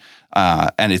changed.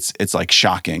 And it's like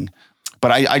shocking.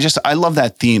 But I love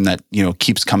that theme that,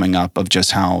 keeps coming up of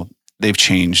just how they've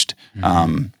changed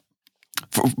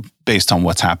based on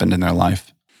what's happened in their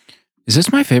life. Is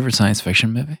this my favorite science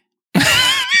fiction movie?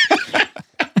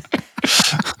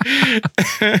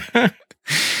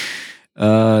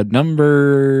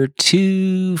 Number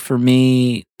two for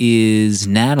me is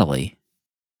Natalie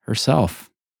herself.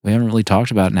 We haven't really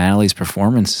talked about Natalie's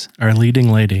performance. Our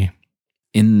leading lady.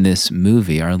 In this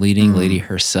movie, our leading lady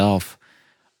herself.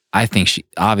 I think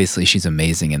she's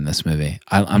amazing in this movie.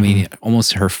 I mean,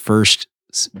 almost her first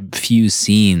few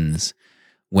scenes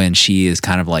when she is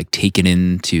kind of like taken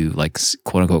into like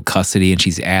quote unquote custody and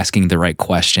she's asking the right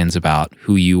questions about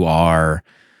who you are,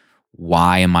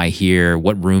 why am I here,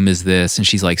 what room is this? And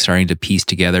she's like starting to piece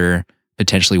together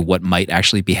potentially what might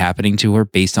actually be happening to her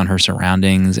based on her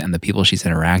surroundings and the people she's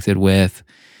interacted with.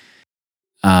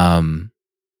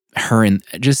 Her in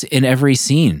every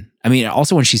scene. I mean,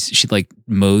 also when she like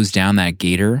mows down that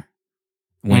gator,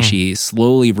 when she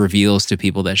slowly reveals to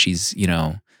people that she's,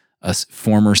 a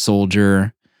former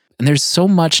soldier. And there's so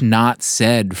much not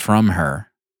said from her,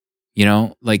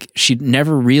 like she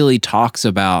never really talks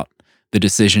about the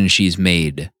decision she's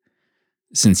made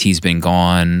since he's been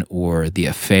gone or the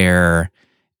affair.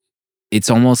 It's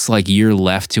almost like you're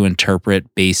left to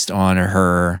interpret based on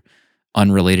her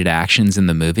unrelated actions in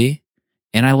the movie.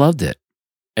 And I loved it.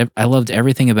 I loved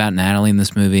everything about Natalie in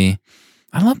this movie.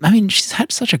 She's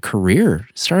had such a career.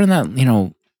 Starting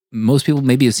that, most people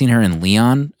maybe have seen her in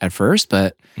Leon at first,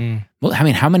 but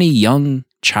how many young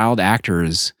child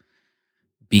actors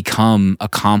become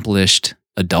accomplished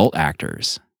adult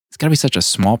actors? It's got to be such a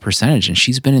small percentage, and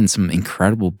she's been in some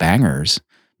incredible bangers.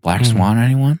 Black Swan,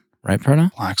 anyone? Right,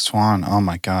 Perna? Black Swan. Oh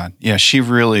my God. Yeah, she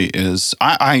really is.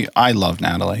 I love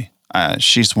Natalie.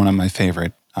 She's one of my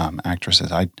favorite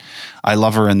actresses. I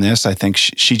love her in this. I think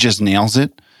she just nails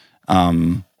it.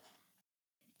 Put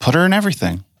her in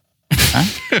everything.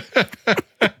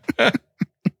 Huh?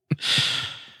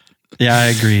 Yeah, I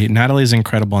agree. Natalie's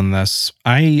incredible in this.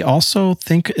 I also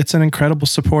think it's an incredible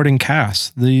supporting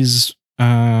cast. These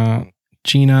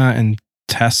Gina and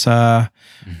Tessa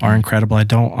are incredible.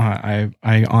 I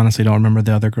honestly don't remember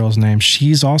the other girl's name.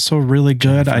 She's also really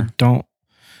good. Jennifer.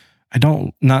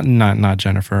 Not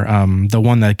Jennifer. The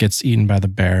one that gets eaten by the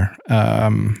bear.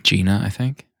 Gina, I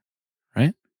think.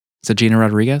 Right? Is it Gina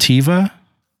Rodriguez? Tiva?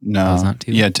 No, it's not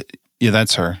Tiva. Yeah,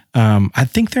 that's her. I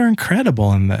think they're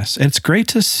incredible in this. It's great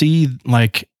to see,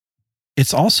 like,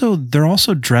 they're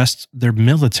also dressed, they're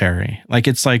military. Like,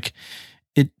 it's like,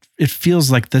 it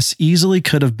feels like this easily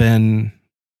could have been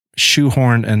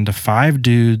shoehorned into 5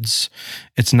 dudes.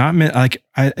 It's not like,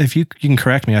 if you can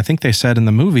correct me, I think they said in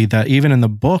the movie that even in the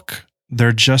book,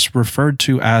 they're just referred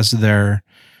to as their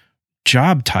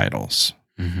job titles.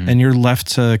 Mm-hmm. And you're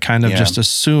left to kind of just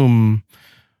assume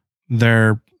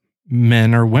they're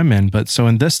men or women. But so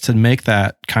in this, to make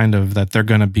that kind of that they're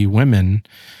going to be women,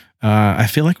 I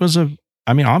feel like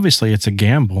obviously it's a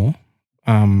gamble,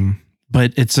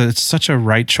 but it's such a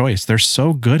right choice. They're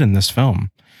so good in this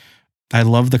film. I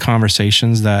love the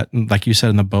conversations that, like you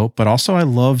said, in the boat, but also I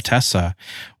love Tessa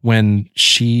when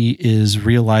she is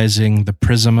realizing the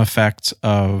prism effect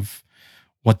of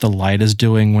what the light is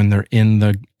doing when they're in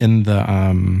the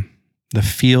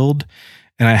field.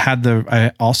 And I had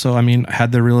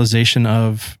the realization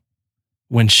of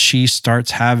when she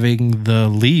starts having the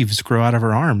leaves grow out of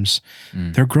her arms,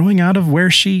 they're growing out of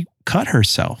where she cut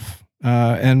herself,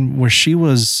 and where she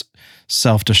was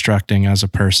self-destructing as a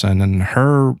person, and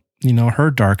her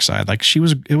dark side. Like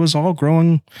it was all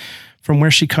growing from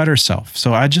where she cut herself.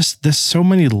 So there's so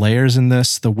many layers in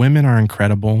this. The women are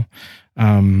incredible.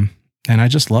 And I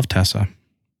just love Tessa.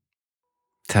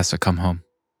 Tessa, come home.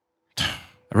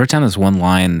 I wrote down this one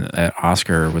line that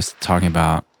Oscar was talking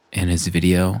about in his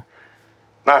video.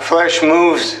 My flesh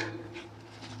moves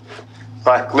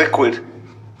like liquid.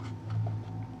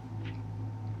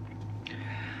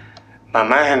 My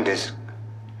mind is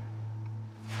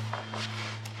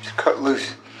cut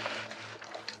loose.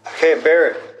 I can't bear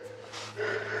it.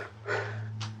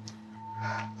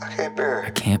 I can't bear it. I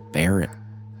can't bear it.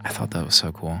 I thought that was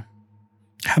so cool.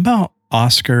 How about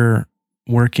Oscar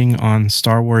working on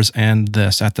Star Wars and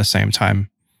this at the same time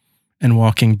and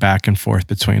walking back and forth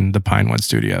between the Pinewood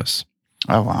Studios?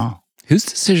 Oh, wow. Whose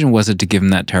decision was it to give him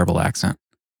that terrible accent?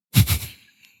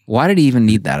 Why did he even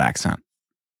need that accent?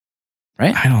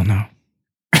 Right? I don't know.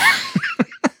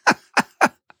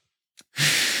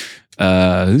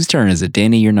 Whose turn is it?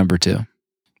 Danny, you're number 2.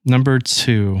 Number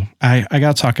 2. I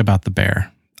got to talk about the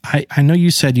bear. I know you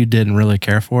said you didn't really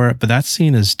care for it, but that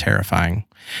scene is terrifying.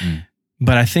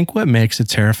 But I think what makes it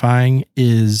terrifying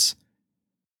is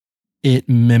it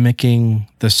mimicking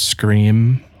the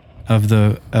scream of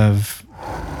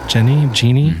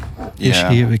Jeannie, who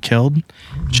she killed.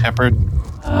 Shepard.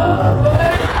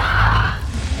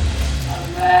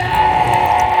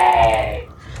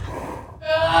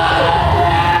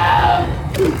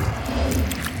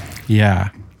 Yeah.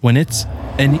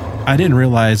 And I didn't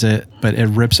realize it, but it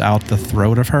rips out the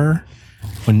throat of her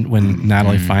when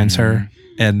Natalie finds her.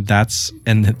 And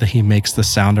he makes the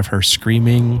sound of her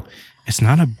screaming. It's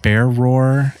not a bear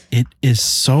roar. It is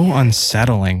so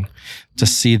unsettling to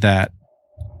see that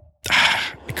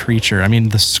creature. I mean,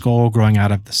 the skull growing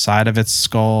out of the side of its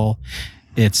skull.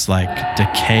 It's like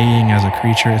decaying as a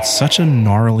creature. It's such a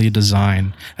gnarly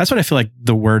design. That's what I feel like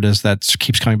the word is that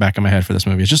keeps coming back in my head for this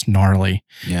movie. It's just gnarly.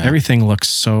 Yeah. Everything looks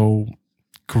so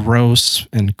gross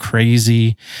and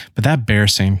crazy. But that bear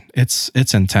scene, it's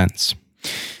intense.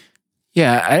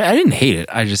 Yeah, I didn't hate it.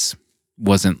 I just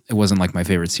it wasn't like my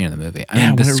favorite scene in the movie. I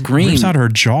mean, the scream rips out her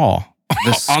jaw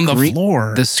on the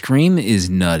floor. The scream is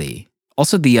nutty.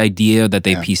 Also, the idea that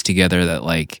they pieced together that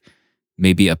like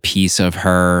maybe a piece of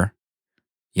her,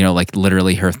 like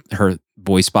literally her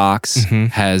voice box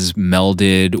has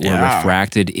melded or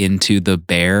refracted into the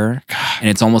bear. God. And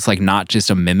it's almost like not just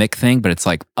a mimic thing, but it's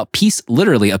like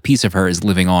literally a piece of her is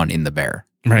living on in the bear.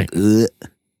 Right.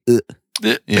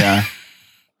 Yeah.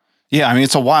 Yeah, I mean,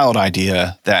 it's a wild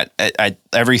idea that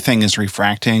everything is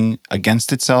refracting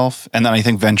against itself. And then I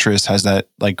think Ventress has that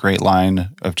like great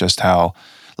line of just how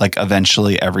like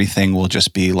eventually everything will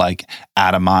just be like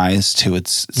atomized to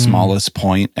its smallest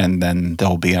point, and then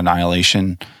there'll be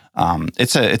annihilation.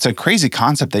 It's a crazy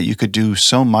concept that you could do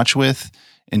so much with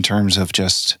in terms of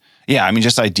just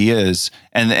ideas.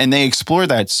 And they explore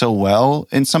that so well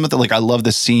in some of the, like, I love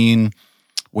the scene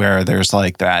where there's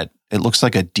like that, it looks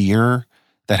like a deer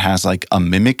that has like a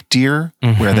mimic deer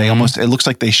where they it looks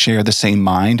like they share the same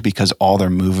mind because all their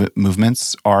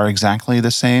movements are exactly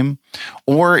the same.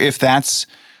 Or if that's,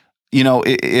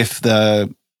 if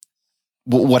the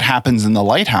what happens in the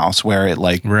lighthouse where it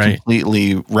like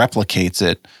completely replicates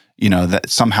it, that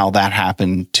somehow that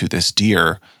happened to this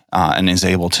deer and is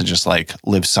able to just like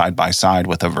live side by side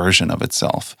with a version of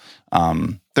itself.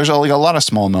 There's like a lot of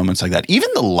small moments like that. Even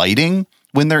the lighting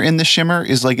when they're in the shimmer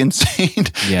is like insane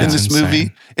in this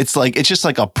movie. It's just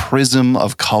like a prism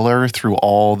of color through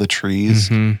all the trees.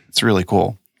 It's really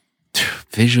cool.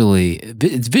 Visually,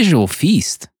 it's visual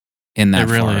feast in that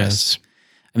forest. It really is.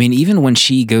 I mean, even when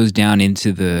she goes down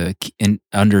into the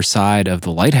underside of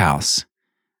the lighthouse,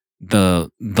 the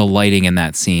lighting in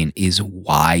that scene is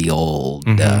wild.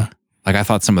 Like I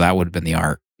thought some of that would have been the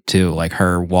art too, like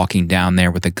her walking down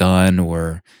there with a gun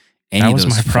or any of those That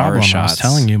was my problem. shots. I was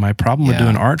telling you, my problem with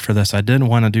doing art for this, I didn't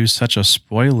want to do such a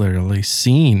spoilerly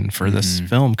scene for this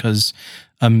film because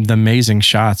the amazing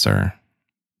shots are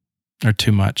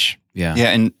too much. Yeah.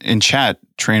 And in chat,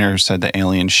 Trainer said the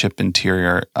alien ship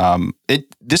interior.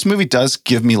 This movie does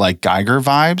give me like Geiger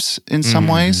vibes in some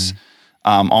ways,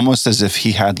 almost as if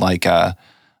he had like a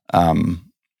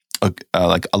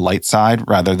light side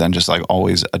rather than just like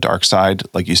always a dark side,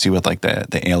 like you see with like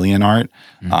the alien art.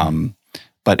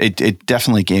 But it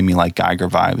definitely gave me like Geiger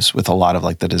vibes with a lot of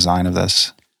like the design of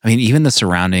this. I mean, even the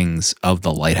surroundings of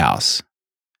the lighthouse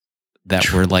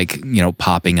that were like,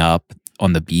 popping up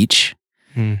on the beach.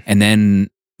 And then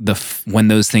when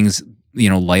those things,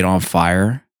 light on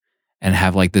fire and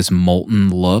have like this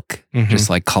molten look, just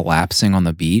like collapsing on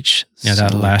the beach. Yeah,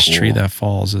 that last tree that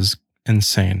falls is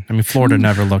insane. I mean, Florida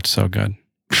never looked so good.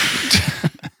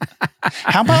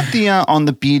 How about the on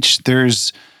the beach?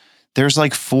 There's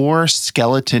like 4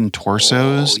 skeleton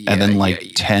torsos and then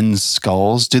like 10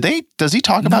 skulls. Does he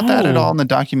talk about that at all in the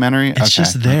documentary? It's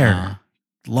just there.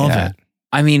 Love it.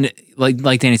 I mean,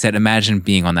 like Danny said, imagine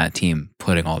being on that team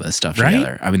putting all this stuff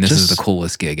together. I mean, this is the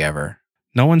coolest gig ever.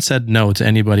 No one said no to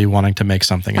anybody wanting to make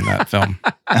something in that film.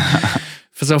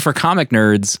 So for comic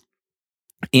nerds,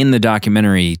 in the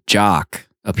documentary, Jock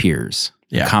appears.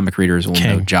 Yeah. Comic readers will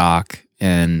know Jock.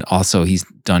 And also he's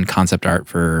done concept art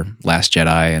for Last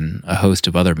Jedi and a host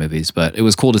of other movies. But it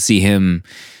was cool to see him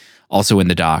also in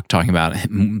the doc talking about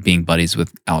him being buddies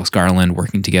with Alex Garland,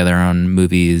 working together on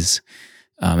movies.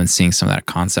 And seeing some of that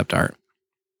concept art.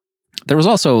 There was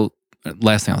also,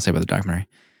 last thing I'll say about the documentary,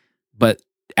 but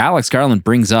Alex Garland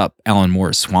brings up Alan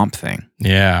Moore's Swamp Thing.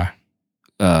 Yeah.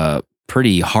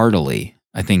 Pretty heartily.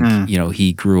 I think,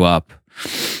 he grew up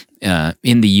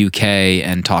in the UK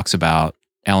and talks about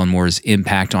Alan Moore's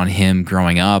impact on him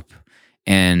growing up.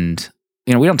 And,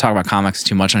 we don't talk about comics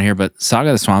too much on here, but Saga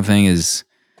of the Swamp Thing is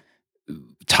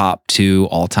top 2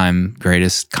 all-time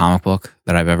greatest comic book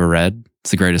that I've ever read. It's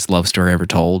the greatest love story ever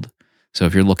told. So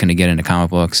if you're looking to get into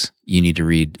comic books, you need to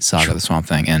read Saga of the Swamp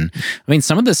Thing. And I mean,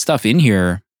 some of this stuff in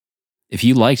here, if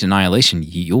you liked Annihilation,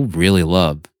 you'll really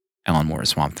love Alan Moore's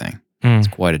Swamp Thing. It's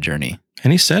quite a journey.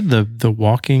 And he said the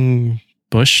walking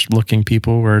bush looking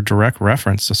people were a direct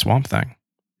reference to Swamp Thing.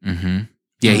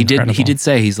 Yeah, he did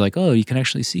say, he's like, oh, you can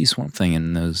actually see Swamp Thing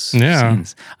in those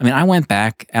scenes. I mean, I went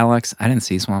back, Alex, I didn't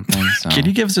see Swamp Thing. So can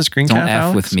you give us a screen cap, Don't F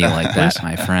Alex? with me like that,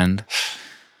 my friend.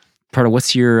 Proto,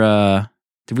 what's your,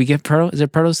 did we get Proto? Is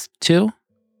it Proto's 2?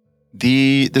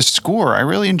 The score, I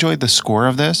really enjoyed the score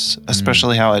of this,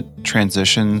 especially how it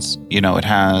transitions. It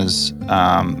has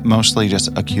mostly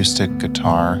just acoustic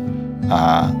guitar,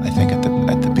 I think at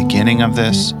the beginning of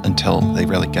this until they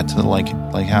really get to the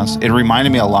lighthouse. It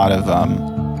reminded me a lot of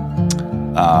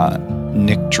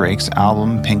Nick Drake's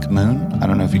album, Pink Moon. I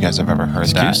don't know if you guys have ever heard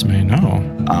that. Excuse me, no.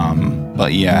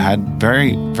 But yeah, it had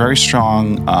very, very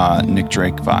strong Nick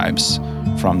Drake vibes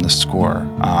from the score.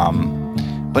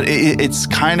 But it's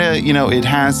kind of, it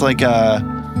has like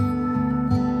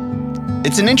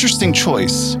it's an interesting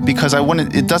choice because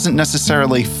it doesn't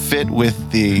necessarily fit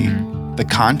with the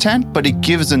content, but it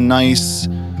gives a nice,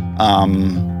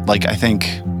 I think,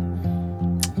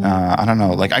 I don't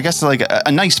know, I guess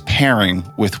a nice pairing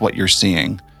with what you're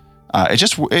seeing.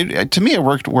 To me, it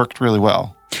worked really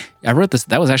well. I wrote this.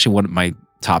 That was actually one of my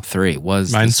top 3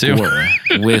 was Mine the score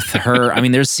with her. I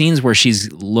mean, there's scenes where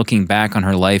she's looking back on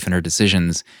her life and her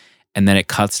decisions, and then it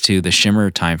cuts to the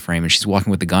Shimmer time frame, and she's walking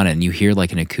with the gun, and you hear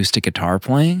like an acoustic guitar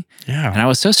playing. Yeah. And I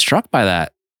was so struck by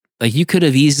that. Like you could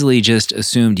have easily just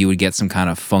assumed you would get some kind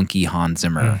of funky Hans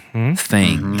Zimmer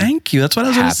thing. Thank you. That's what I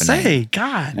was going to say.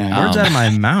 God, words out of my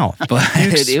mouth. But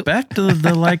you expect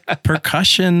the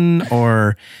percussion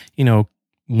or,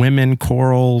 women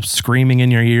choral screaming in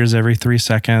your ears every 3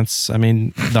 seconds. I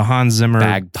mean, the Hans Zimmer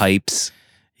bagpipes.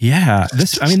 Yeah.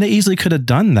 They easily could have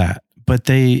done that, but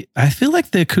I feel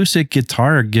like the acoustic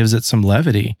guitar gives it some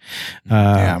levity.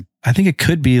 I think it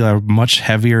could be a much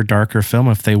heavier, darker film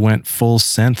if they went full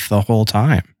synth the whole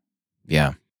time.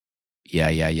 Yeah.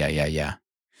 Yeah.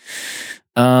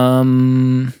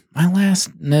 My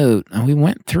last note, we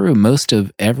went through most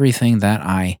of everything that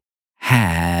I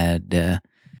had.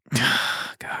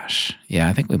 Gosh. Yeah,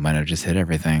 I think we might have just hit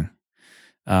everything.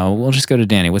 We'll just go to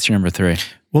Danny. What's your number 3?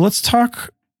 Well, let's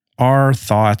talk our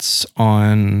thoughts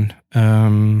on,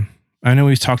 I know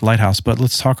we've talked Lighthouse, but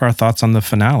let's talk our thoughts on the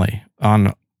finale,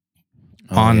 on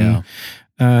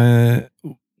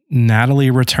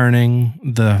Natalie returning,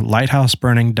 the lighthouse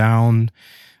burning down,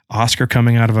 Oscar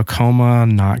coming out of a coma,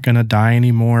 not going to die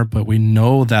anymore. But we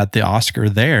know that the Oscar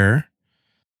there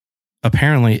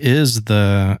apparently is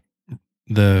the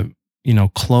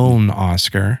clone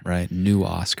Oscar. Right. New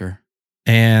Oscar.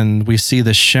 And we see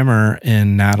the shimmer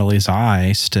in Natalie's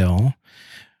eye still.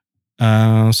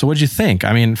 So what'd you think?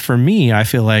 I mean, for me, I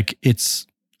feel like it's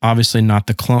obviously not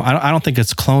the clone. I don't think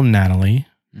it's clone Natalie,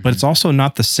 but it's also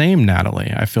not the same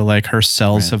Natalie. I feel like her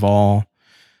cells have all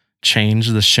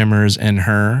changed, the shimmers in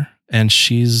her, and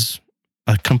she's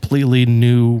a completely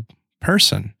new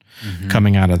person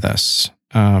coming out of this.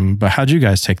 But how'd you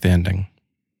guys take the ending?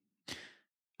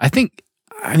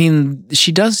 I mean,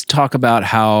 she does talk about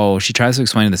how she tries to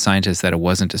explain to the scientists that it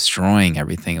wasn't destroying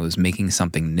everything. It was making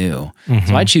something new.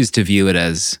 So I choose to view it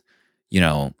as,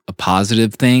 a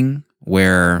positive thing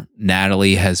where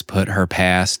Natalie has put her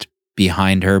past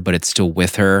behind her, but it's still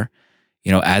with her,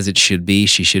 as it should be.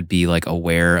 She should be like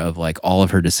aware of like all of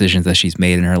her decisions that she's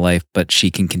made in her life, but she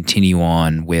can continue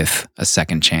on with a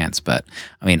second chance. But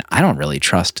I mean, I don't really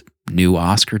trust new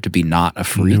Oscar to be not a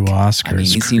freak. New Oscar. I mean,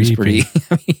 he seems pretty.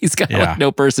 He's got like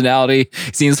no personality.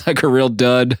 He seems like a real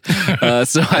dud.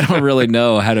 So I don't really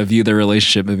know how to view their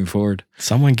relationship moving forward.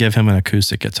 Someone give him an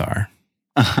acoustic guitar.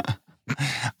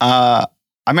 I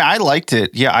mean, I liked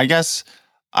it. Yeah, I guess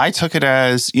I took it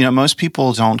as most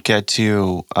people don't get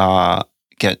to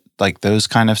get like those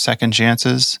kind of second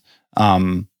chances.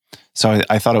 So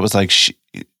I thought it was like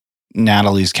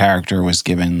Natalie's character was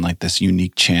given like this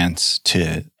unique chance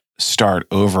to start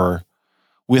over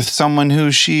with someone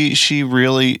who she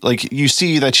really like. You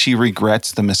see that she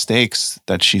regrets the mistakes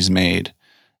that she's made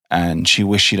and she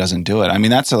wishes she doesn't do it. I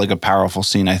mean, that's like a powerful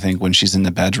scene, I think, when she's in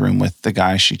the bedroom with the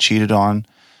guy she cheated on,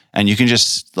 and you can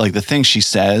just like the things she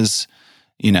says,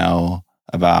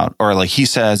 about, or like he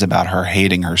says about her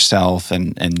hating herself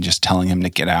and just telling him to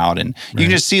get out. And you can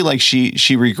just see like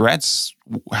she regrets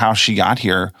how she got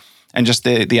here. And just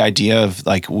the idea of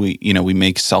like, we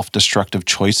make self-destructive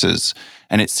choices.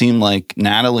 And it seemed like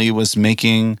Natalie was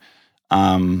making,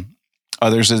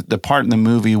 there's the part in the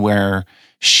movie where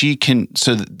she can,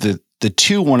 so the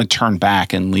two want to turn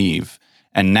back and leave.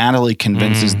 And Natalie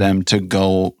convinces them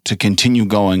to continue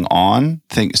going on,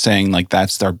 saying like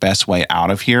that's their best way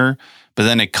out of here. But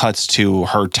then it cuts to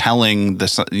her telling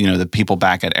the people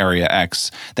back at Area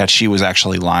X that she was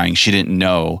actually lying. She didn't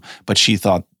know, but she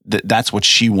thought that's what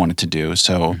she wanted to do.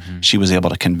 So she was able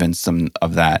to convince them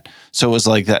of that. So it was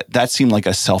like that seemed like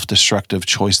a self-destructive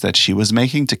choice that she was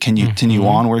making to continue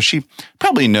on, where she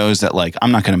probably knows that like,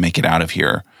 I'm not going to make it out of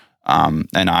here. And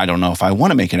I don't know if I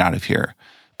want to make it out of here.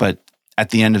 But at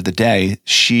the end of the day,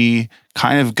 she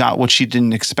kind of got what she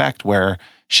didn't expect, where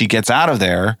she gets out of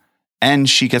there and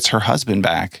she gets her husband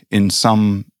back in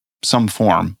some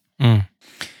form.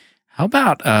 How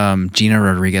about Gina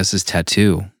Rodriguez's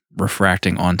tattoo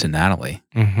refracting onto Natalie?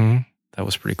 That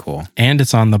was pretty cool. And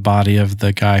it's on the body of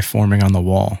the guy forming on the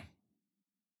wall.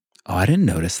 Oh, I didn't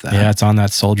notice that. Yeah, it's on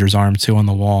that soldier's arm too on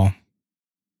the wall.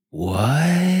 What?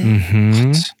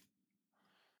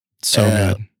 So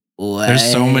good. What?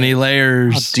 There's so many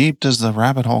layers. How deep does the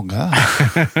rabbit hole go?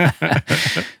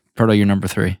 Proto, your number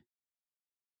 3.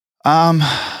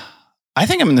 I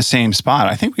think I'm in the same spot.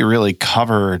 I think we really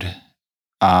covered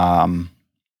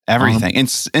everything. In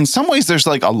some ways, there's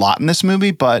like a lot in this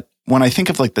movie, but when I think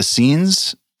of like the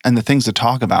scenes and the things to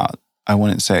talk about, I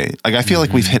wouldn't say like I feel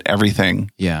like we've hit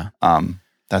everything. Yeah.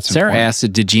 That's Sarah important.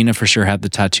 asked, did Gina for sure have the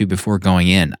tattoo before going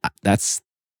in?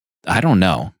 I don't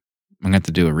know. I'm going to have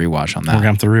to do a rewatch on that. We're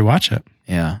going to have to rewatch it.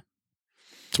 Yeah.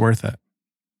 It's worth it.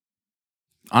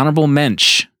 Honorable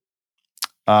mention.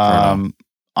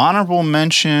 Honorable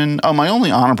mention. Oh, my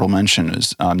only honorable mention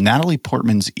is Natalie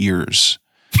Portman's ears.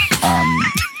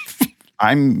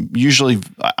 I'm usually,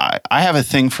 I have a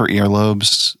thing for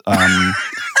earlobes.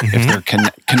 If they're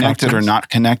connected or not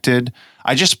connected.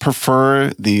 I just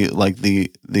prefer the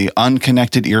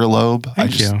unconnected earlobe.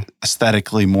 Thank you.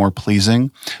 Aesthetically more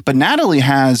pleasing. But Natalie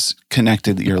has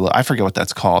connected earlobe. I forget what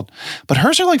that's called, but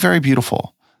hers are like very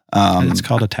beautiful. It's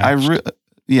called attached.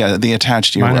 The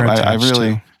attached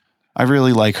earlobe. I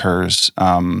really like hers.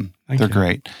 They're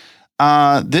great.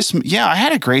 I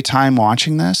had a great time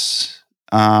watching this.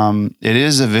 It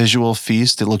is a visual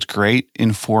feast. It looked great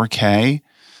in 4K.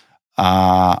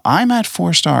 I'm at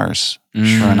 4 stars for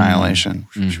Annihilation.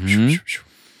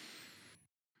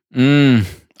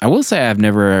 I will say I've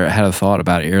never had a thought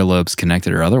about earlobes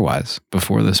connected or otherwise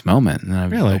before this moment. And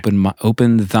I've Really?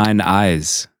 opened thine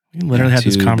eyes. We literally had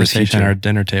this into the conversation at future. our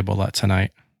dinner table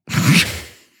tonight.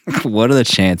 What are the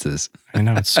chances? I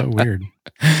know, it's so weird.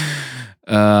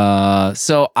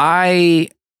 So I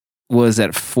was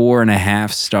at 4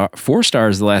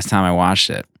 stars the last time I watched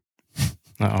it.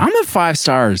 Uh-oh. I'm at 5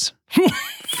 stars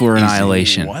for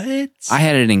Annihilation. What? I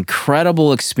had an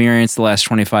incredible experience the last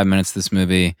 25 minutes of this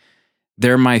movie.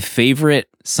 They're my favorite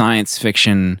science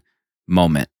fiction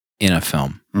moment in a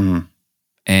film. Mhm.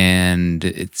 And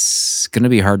it's going to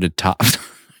be hard to top.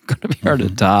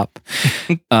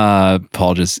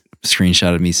 Paul just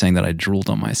screenshotted me saying that I drooled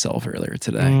on myself earlier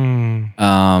today.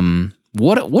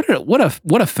 What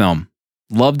a film.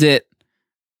 Loved it.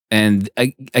 And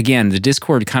again, the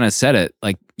Discord kind of said it,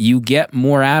 like, you get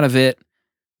more out of it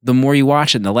the more you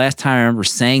watch it. And the last time I remember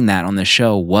saying that on the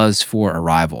show was for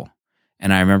Arrival.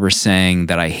 And I remember saying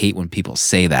that I hate when people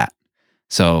say that.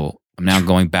 So I'm now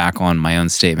going back on my own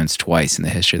statements twice in the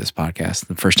history of this podcast.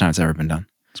 The first time it's ever been done.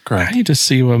 That's correct. I need to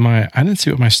see I didn't see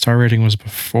what my star rating was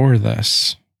before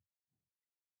this.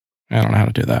 I don't know how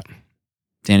to do that.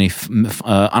 Danny,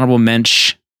 honorable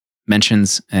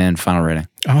mentions and final rating.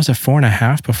 I was at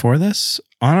 4.5 before this.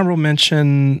 Honorable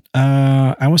mention.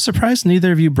 I was surprised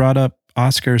neither of you brought up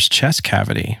Oscar's chest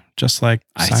cavity. Just like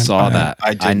I saw that.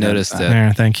 I noticed it.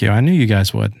 There, thank you. I knew you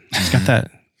guys would. It's got that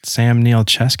Sam Neill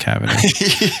chest cavity.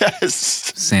 Yes.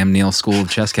 Sam Neill School of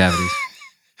Chest Cavities.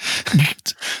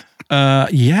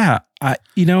 Yeah. I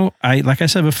like I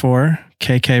said before,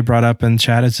 KK brought up in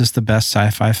chat, is this the best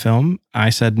sci-fi film?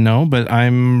 I said no, but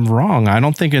I'm wrong. I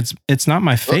don't think it's not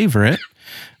my favorite.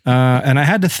 And I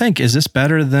had to think, is this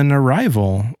better than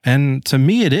Arrival? And to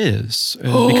me it is,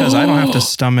 because I don't have to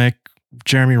stomach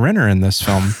Jeremy Renner in this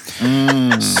film.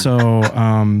 So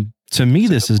to me,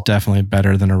 this is definitely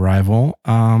better than Arrival.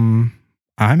 I'm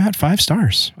at 5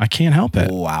 stars. I can't help it.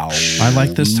 Wow. I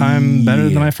like this time better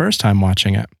than my first time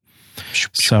watching it.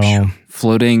 So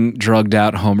Floating drugged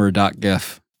out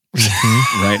Homer.gif.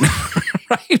 Right now.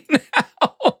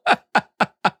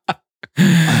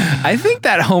 I think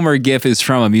that Homer gif is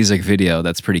from a music video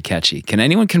that's pretty catchy. Can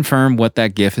anyone confirm what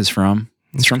that gif is from?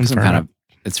 It's from some kind of,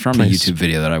 it's from a YouTube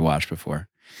video that I watched before.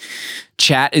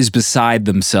 Chat is beside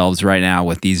themselves right now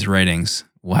with these ratings.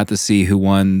 We'll have to see who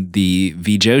won the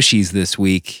VJoshis this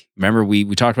week. Remember, we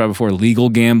talked about before, legal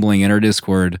gambling in our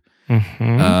Discord.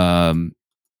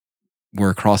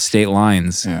 We're across state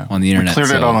lines on the internet. We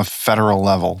cleared it on a federal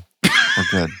level. We're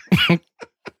good.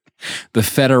 The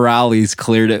federales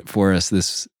cleared it for us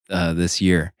this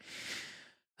year.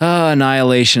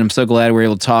 Annihilation. I'm so glad we're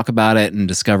able to talk about it and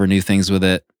discover new things with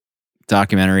it.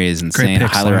 Documentary is insane. I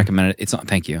highly recommend it. It's on.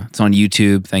 Thank you. It's on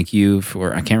YouTube. Thank you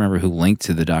for. I can't remember who linked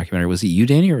to the documentary. Was it you,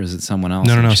 Danny, or was it someone else?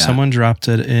 No. Someone dropped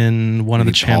it in one of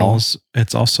the channels.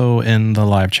 It's also in the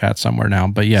live chat somewhere now.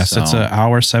 But yes, it's an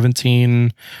hour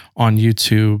 17 on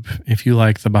YouTube. If you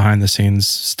like the behind the scenes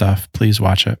stuff, please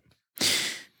watch it.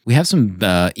 We have some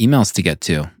emails to get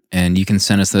to, and you can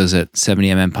send us those at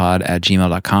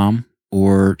 70mmpod@gmail.com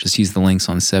or just use the links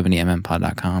on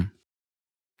 70mmpod.com.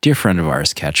 Dear friend of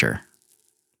ours, Catcher,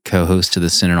 co-host to the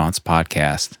Cinernauts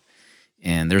podcast,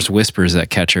 and there's whispers that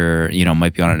Catcher,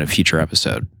 might be on in a future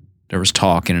episode. There was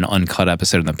talk in an uncut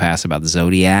episode in the past about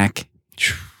Zodiac.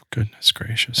 Goodness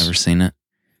gracious. Ever seen it?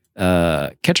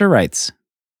 Catcher writes,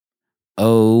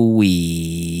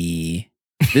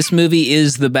 this movie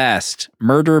is the best.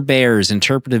 Murder bears,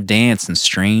 interpretive dance, and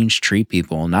strange tree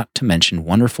people, not to mention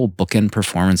wonderful bookend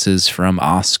performances from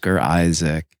Oscar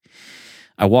Isaac.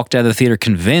 I walked out of the theater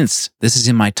convinced this is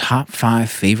in my top 5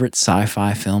 favorite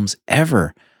sci-fi films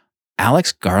ever.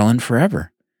 Alex Garland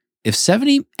forever. If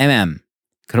 70mm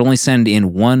could only send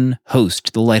in one host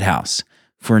to the lighthouse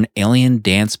for an alien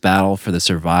dance battle for the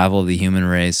survival of the human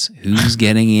race, who's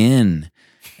getting in?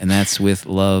 And that's with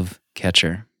love,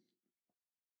 Catcher.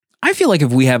 I feel like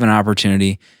if we have an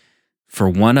opportunity for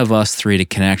one of us 3 to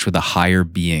connect with a higher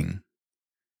being,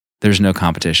 there's no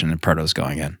competition and Proto's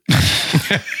going in.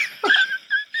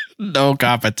 No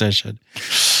competition.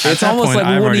 It's almost like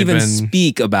we wouldn't even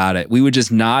speak about it. We would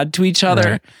just nod to each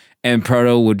other and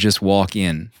Proto would just walk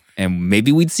in. And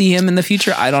maybe we'd see him in the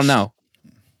future. I don't know.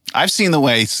 I've seen the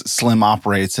way Slim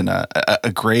operates in a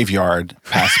graveyard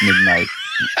past midnight.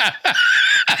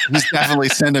 He's definitely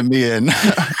sending me in.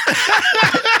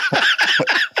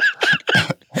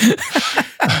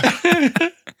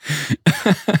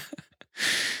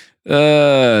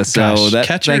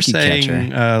 Catcher thank you,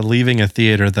 saying Catcher. leaving a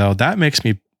theater though, that makes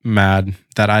me mad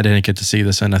that I didn't get to see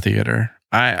this in a theater.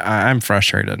 I'm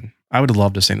frustrated. I would have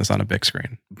loved to have seen this on a big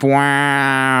screen.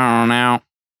 Wow, now.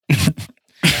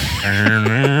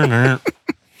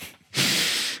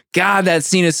 God, that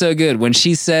scene is so good. When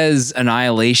she says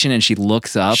annihilation and she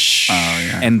looks up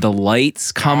and the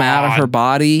lights come out of her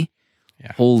body.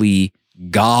 Yeah. Holy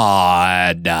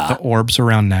God. The orbs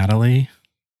around Natalie.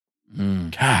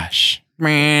 Gosh.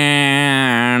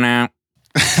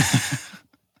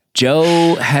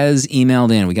 Joe has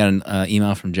emailed in. We got an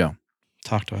email from Joe.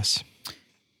 Talk to us.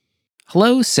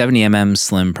 Hello, 70mm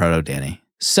Slim Proto Danny.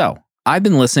 So, I've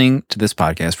been listening to this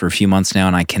podcast for a few months now,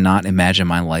 and I cannot imagine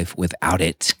my life without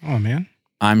it. Oh, man.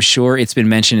 I'm sure it's been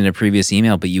mentioned in a previous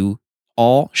email, but you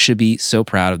all should be so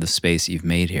proud of the space you've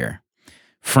made here.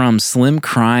 From Slim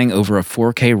crying over a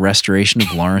 4K restoration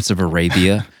of Lawrence of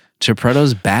Arabia, to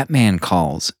Proto's Batman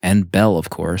calls, and Belle, of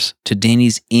course, to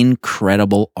Danny's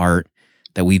incredible art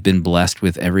that we've been blessed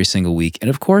with every single week, and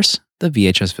of course, the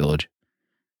VHS Village.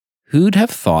 Who'd have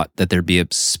thought that there'd be a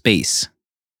space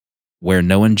where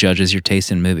no one judges your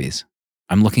taste in movies?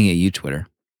 I'm looking at you, Twitter.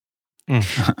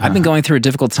 I've been going through a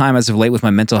difficult time as of late with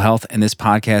my mental health, and this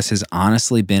podcast has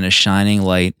honestly been a shining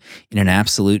light in an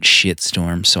absolute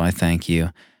shitstorm, so I thank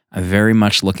you. I'm very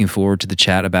much looking forward to the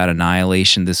chat about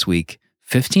Annihilation this week.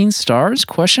 15 stars? ?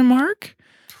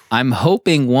 I'm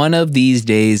hoping one of these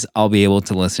days I'll be able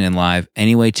to listen in live.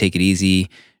 Anyway, take it easy,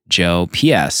 Joe.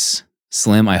 P.S.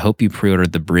 Slim, I hope you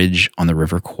pre-ordered The Bridge on the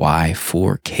River Kwai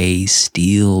 4K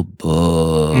Steelbook.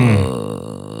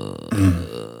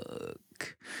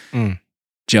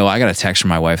 Joe, I got a text from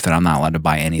my wife that I'm not allowed to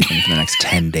buy anything for the next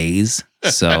 10 days.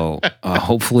 So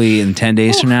hopefully in 10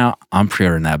 days from now, I'm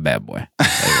pre-ordering that bad boy.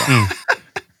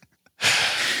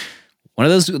 One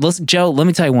of those. Listen, Joe, let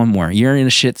me tell you one more. You're in a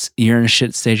shit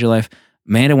stage of your life.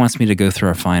 Amanda wants me to go through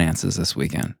our finances this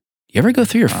weekend. You ever go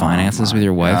through your finances with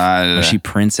your wife? Where she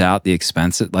prints out the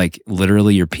expenses, like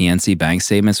literally your PNC bank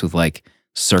statements with like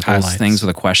circles, things with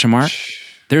a question mark.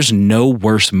 There's no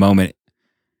worse moment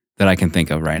that I can think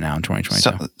of right now in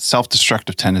 2022.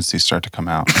 Self-destructive tendencies start to come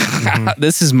out.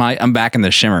 This is I'm back in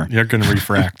the shimmer. You're going to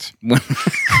refract.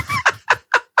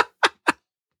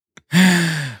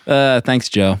 Thanks,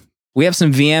 Joe. We have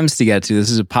some VMs to get to. This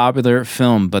is a popular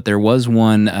film, but there was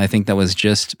one I think that was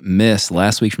just missed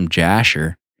last week from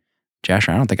Jasher.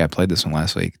 Jasher, I don't think I played this one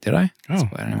last week. Did I? Oh.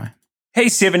 But anyway. Hey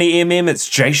 70mm, it's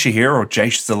Jasher here, or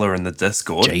Jashzilla in the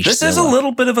Discord. This is a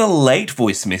little bit of a late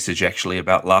voice message actually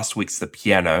about last week's The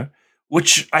Piano,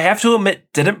 which I have to admit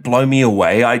didn't blow me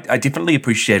away. I definitely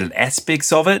appreciated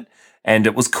aspects of it, and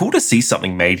it was cool to see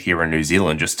something made here in New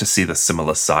Zealand just to see the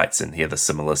similar sights and hear the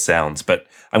similar sounds. But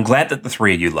I'm glad that the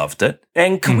three of you loved it.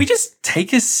 And could we just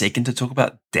take a second to talk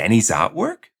about Danny's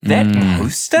artwork? That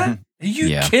poster? Are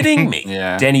you kidding me?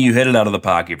 Danny, you hit it out of the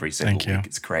park every single week.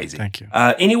 It's crazy. Thank you.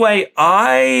 Anyway,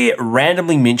 I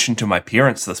randomly mentioned to my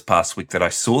parents this past week that I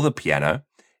saw The Piano,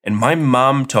 and my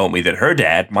mum told me that her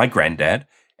dad, my granddad,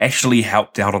 actually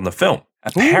helped out on the film.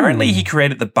 Apparently, he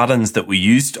created the buttons that were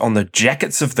used on the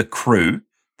jackets of the crew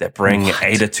that bring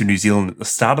Ada to New Zealand at the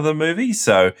start of the movie.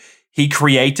 So he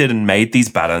created and made these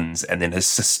buttons, and then his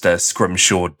sister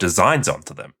Scrimshaw designs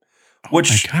onto them,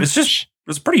 which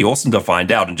was pretty awesome to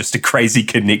find out, and just a crazy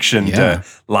connection to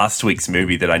last week's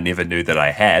movie that I never knew that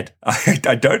I had.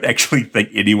 I don't actually think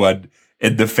anyone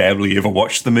in the family ever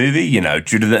watched the movie,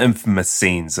 due to the infamous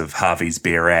scenes of Harvey's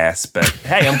bare ass. But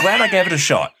hey, I'm glad I gave it a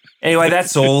shot. Anyway,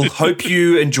 that's all. Hope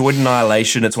you enjoyed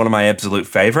Annihilation. It's one of my absolute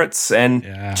favorites. And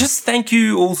just thank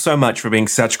you all so much for being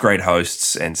such great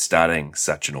hosts and starting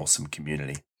such an awesome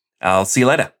community. I'll see you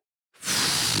later.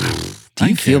 Do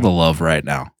you feel the love right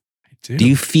now? I do. Do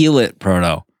you feel it,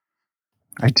 Proto?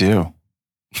 I do.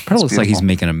 Proto looks like he's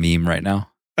making a meme right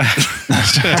now.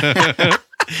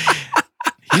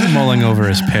 He's mulling over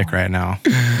his pick right now.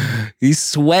 He's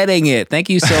sweating it. Thank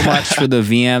you so much for the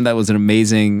VM. That was an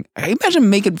amazing. I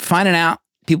imagine finding out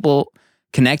people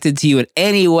connected to you in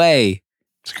any way.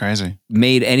 It's crazy.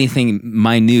 Made anything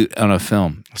minute on a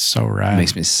film. So rad.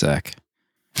 Makes me sick.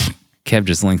 Kev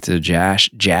just linked to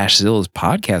Jashzilla's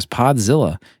podcast,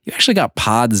 Podzilla. You actually got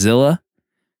Podzilla.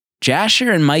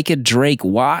 Jasher and Micah Drake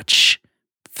watch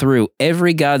through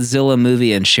every Godzilla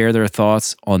movie and share their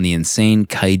thoughts on the insane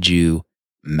kaiju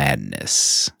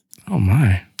madness. Oh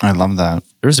my. I love that.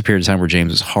 There was a period of time where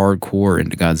James was hardcore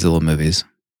into Godzilla movies.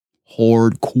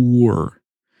 Hardcore.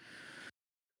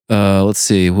 Let's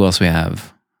see. Who else we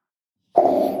have?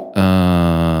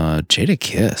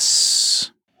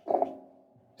 Jadakiss.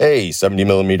 Hey,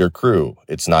 70mm crew.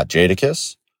 It's not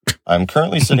Jadakiss. I'm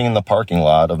currently sitting in the parking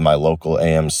lot of my local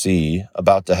AMC,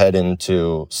 about to head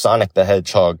into Sonic the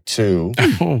Hedgehog 2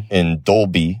 in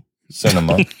Dolby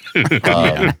Cinema.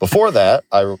 Before that,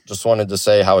 I just wanted to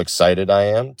say how excited I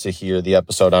am to hear the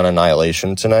episode on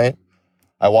Annihilation tonight.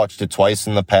 I watched it twice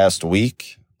in the past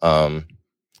week.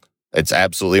 It's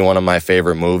absolutely one of my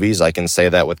favorite movies. I can say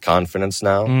that with confidence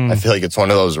now. I feel like it's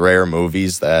one of those rare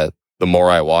movies that the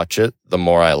more I watch it, the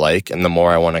more I like, and the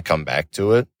more I want to come back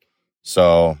to it.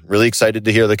 So really excited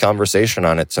to hear the conversation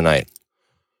on it tonight.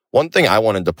 One thing I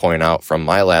wanted to point out from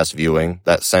my last viewing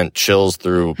that sent chills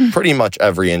through pretty much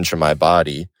every inch of my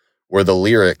body were the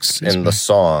lyrics in the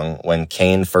song when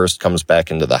Kane first comes back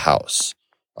into the house.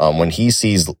 When he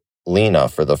sees Lena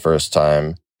for the first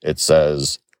time, it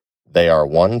says, "They are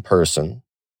one person,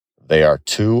 they are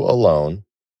two alone,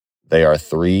 they are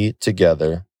three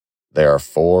together, they are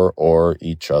four or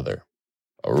each other."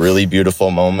 A really beautiful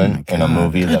moment in a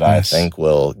movie that I think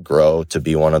will grow to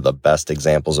be one of the best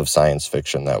examples of science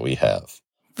fiction that we have.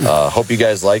 Hope you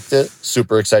guys liked it.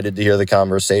 Super excited to hear the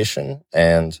conversation,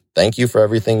 and thank you for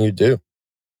everything you do.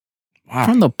 Wow.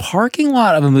 From the parking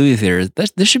lot of a movie theater,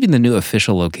 this should be the new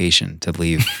official location to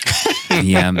leave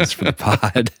VMs for the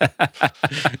pod.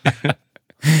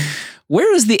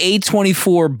 Where is the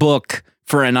A24 book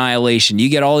for Annihilation? You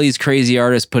get all these crazy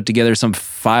artists put together some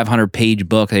 500-page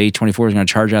book that A24 is going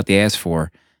to charge out the ass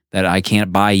for that I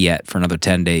can't buy yet for another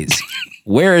 10 days.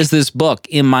 Where is this book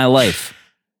in my life?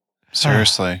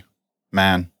 Seriously,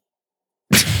 man.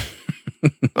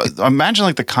 Imagine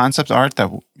like the concept art that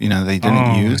they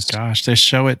didn't use. Oh my gosh, they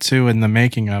show it too in the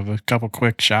making of a couple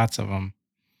quick shots of them.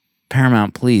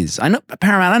 Paramount, please.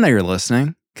 Paramount, I know you're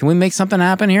listening. Can we make something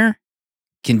happen here?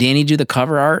 Can Danny do the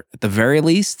cover art at the very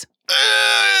least?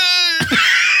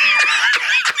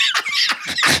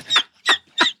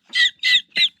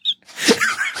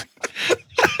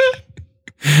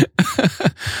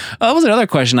 That was another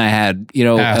question I had.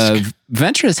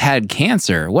 Ventress had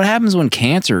cancer. What happens when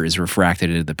cancer is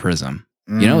refracted into the prism?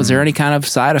 Is there any kind of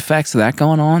side effects of that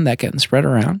going on, that getting spread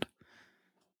around?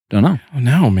 Don't know. Oh,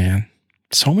 no, man.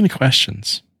 So many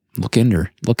questions. Look inward.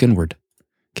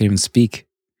 Can't even speak.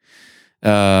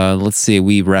 Let's see.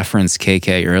 We referenced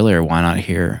KK earlier. Why not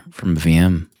hear from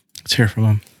VM? Let's hear from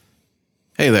him.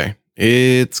 Hey there.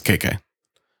 It's KK.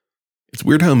 It's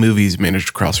weird how movies manage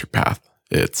to cross your path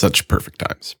at such perfect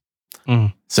times.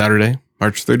 Saturday,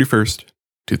 March 31st,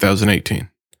 2018.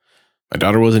 My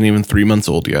daughter wasn't even 3 months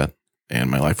old yet, and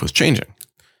my life was changing.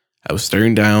 I was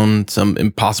staring down some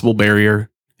impossible barrier,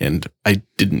 and I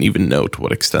didn't even know to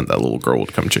what extent that little girl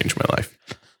would come change my life.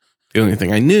 The only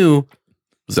thing I knew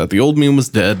was that the old me was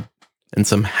dead, and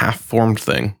some half-formed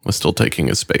thing was still taking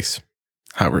his space,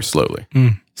 however slowly.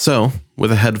 So,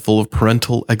 with a head full of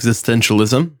parental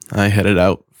existentialism, I headed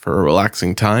out for a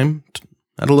relaxing time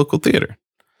at a local theater.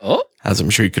 Oh. As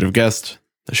I'm sure you could have guessed,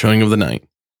 the showing of the night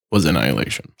was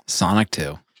Annihilation. Sonic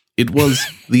 2. It was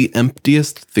the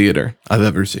emptiest theater I've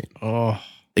ever seen. Oh.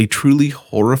 A truly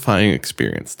horrifying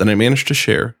experience that I managed to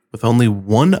share with only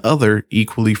one other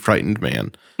equally frightened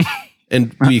man.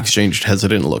 And we exchanged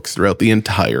hesitant looks throughout the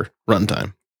entire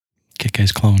runtime.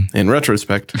 KK's clone. In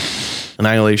retrospect,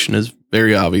 Annihilation is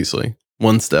very obviously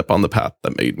one step on the path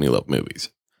that made me love movies.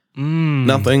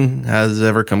 Nothing has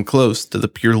ever come close to the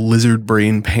pure lizard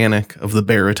brain panic of the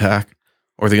bear attack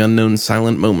or the unknown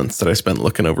silent moments that I spent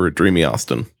looking over at Dreamy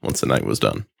Austin once the night was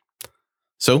done.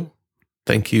 So,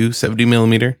 thank you,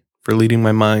 70mm, for leading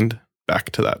my mind back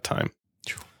to that time.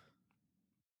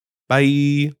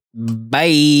 Bye.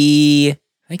 Bye.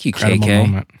 Thank you, Incredible KK.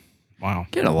 moment. Wow.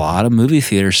 Get a lot of movie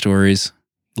theater stories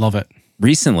Love it.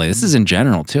 recently. This is in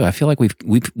general too. I feel like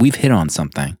we've hit on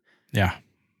something. Yeah.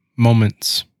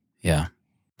 Moments. Yeah.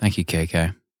 Thank you,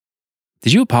 KK.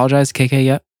 Did you apologize to KK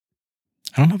yet?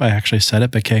 I don't know if I actually said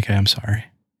it, but KK, I'm sorry.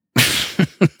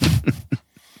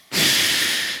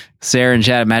 Sarah and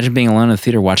Chad, imagine being alone in the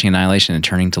theater watching Annihilation and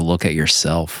turning to look at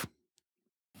yourself.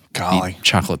 Golly. Eat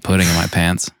chocolate pudding in my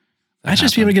pants. I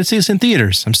just be able to get to see this in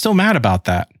theaters. I'm still mad about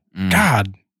that.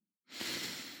 God.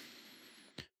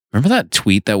 Remember that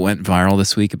tweet that went viral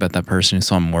this week about that person who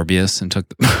saw Morbius and took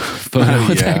the photo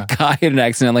with that guy and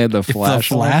accidentally had the flash If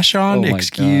the flash on, Oh my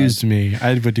excuse me.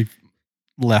 I would have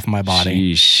left my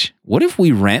body. Sheesh. What if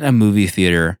we rent a movie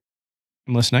theater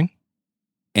I'm listening.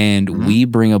 and we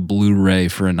bring a Blu-ray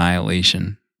for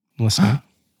Annihilation? I'm listening.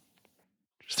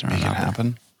 Just throwing Make it it out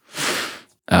there.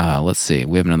 happen. Let's see.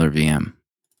 We have another VM.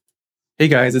 Hey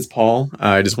guys, it's Paul.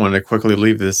 I just wanted to quickly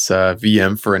leave this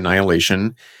VM for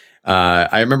Annihilation.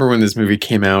 I remember when this movie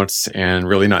came out and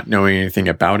really not knowing anything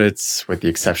about it, with the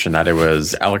exception that it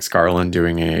was Alex Garland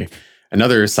doing a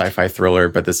another sci-fi thriller,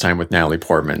 but this time with Natalie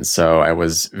Portman. So I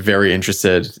was very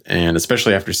interested, and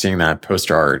especially after seeing that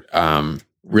poster art,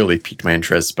 really piqued my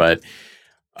interest. But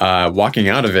walking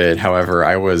out of it, however,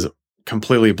 I was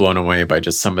completely blown away by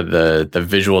just some of the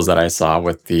visuals that I saw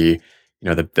with the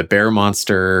bear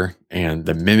monster and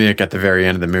the mimic at the very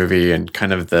end of the movie, and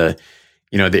kind of the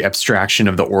abstraction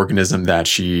of the organism that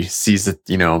she sees,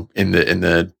 in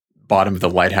the bottom of the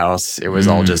lighthouse. It was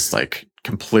all just like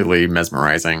completely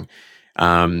mesmerizing.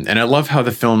 And I love how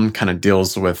the film kind of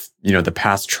deals with, the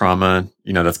past trauma,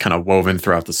 that's kind of woven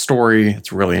throughout the story.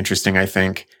 It's really interesting, I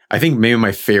think. I think maybe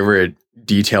my favorite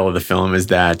detail of the film is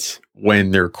that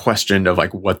when they're questioned of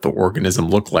like what the organism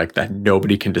looked like, that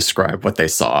nobody can describe what they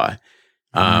saw.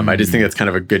 I just think that's kind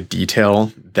of a good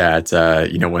detail that,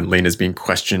 when Lena's being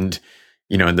questioned,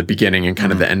 in the beginning and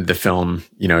kind of the end of the film,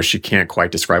 she can't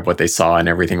quite describe what they saw, and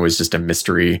everything was just a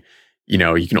mystery.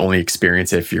 You can only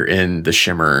experience it if you're in the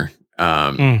shimmer.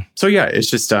 So yeah, it's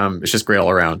just great all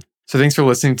around. So thanks for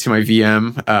listening to my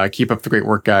VM. Keep up the great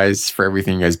work, guys, for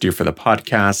everything you guys do for the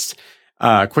podcast.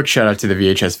 Quick shout out to the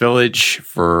VHS Village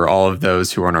for all of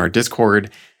those who are on our Discord.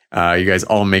 You guys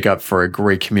all make up for a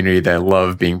great community that I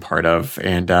love being part of,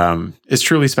 and it's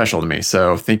truly special to me.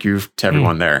 So thank you to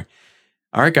everyone there.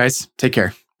 All right, guys, take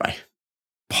care. Bye.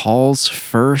 Paul's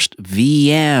first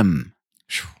VM.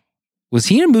 Was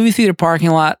he in a movie theater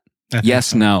parking lot?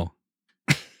 Yes, no.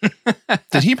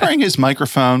 Did he bring his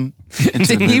microphone?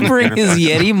 Did he bring his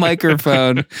Yeti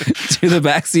microphone to the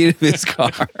backseat of his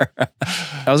car?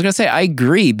 I was going to say, I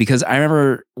agree, because I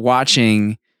remember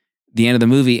watching the end of the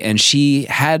movie and she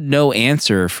had no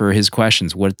answer for his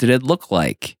questions. What did it look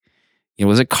like?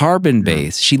 Was it carbon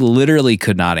based? She literally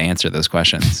could not answer those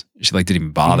questions. She didn't even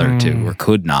bother to, or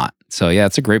could not. So yeah,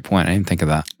 it's a great point. I didn't think of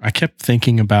that. I kept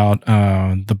thinking about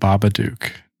the Babadook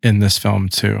in this film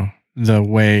too. The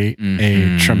way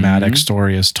a traumatic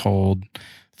story is told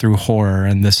through horror,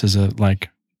 and this is a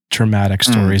traumatic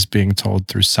stories being told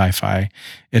through sci-fi.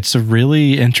 It's a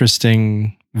really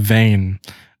interesting vein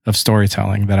of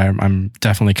storytelling that I'm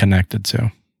definitely connected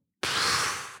to.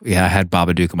 Yeah, I had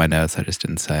Babadook in my notes. I just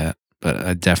didn't say it, but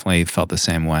I definitely felt the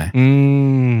same way.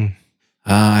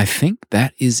 I think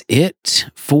that is it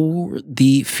for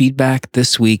the feedback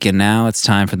this week, and now it's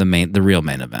time for the real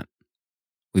main event.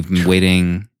 We've been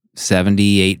waiting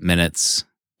 78 minutes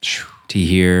to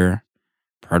hear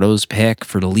Proto's pick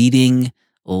for the Leading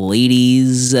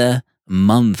Ladies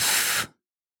Month.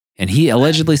 And he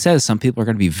allegedly says some people are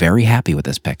going to be very happy with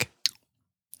this pick.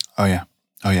 Oh, yeah.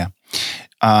 You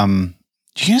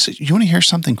want to hear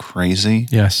something crazy?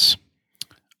 Yes.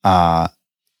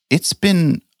 It's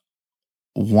been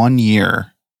 1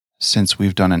 year since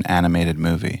we've done an animated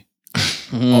movie.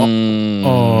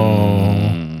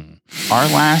 Our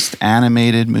last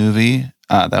animated movie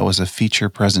that was a feature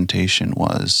presentation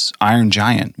was Iron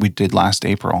Giant. We did last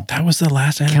April. That was the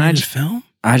last animated film?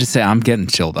 I just say I'm getting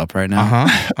chilled up right now.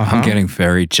 I'm getting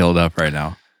very chilled up right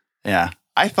now. Yeah,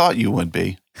 I thought you would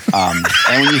be. And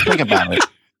when you think about it,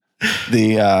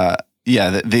 the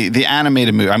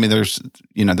animated movie. I mean, they're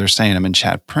saying them in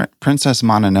chat. Princess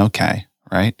Mononoke,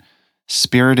 right?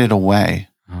 Spirited Away.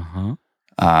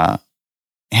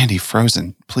 Andy,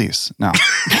 Frozen, please no.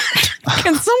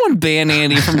 Can someone ban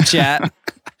Andy from chat?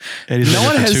 No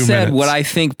one has said what I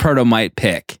think Proto might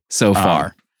pick so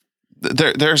far.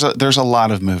 There's a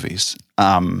lot of movies.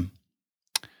 But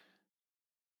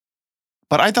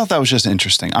I thought that was just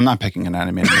interesting. I'm not picking an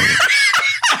animated movie.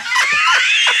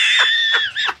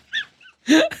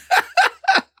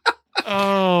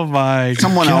 Oh my!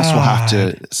 Someone else will have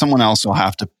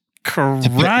to pick up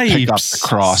the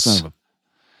cross. Son of a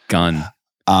gun.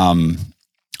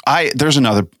 There's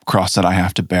another cross that I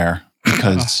have to bear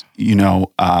because there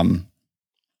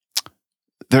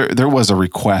was a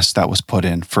request that was put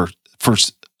in for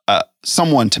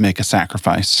someone to make a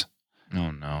sacrifice. Oh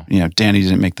no! Danny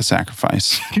didn't make the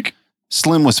sacrifice.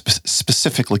 Slim was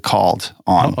specifically called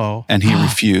on, and he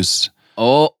refused.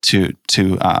 To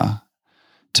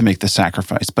make the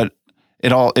sacrifice, but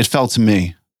it fell to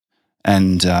me,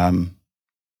 and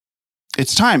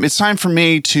it's time for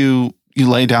me to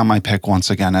lay down my pick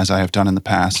once again, as I have done in the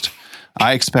past.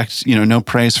 I expect no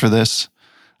praise for this.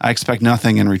 I expect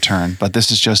nothing in return, but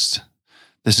this is just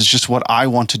what I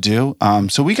want to do.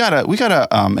 So we got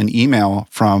an email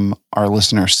from our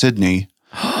listener Sydney,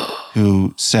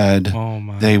 who said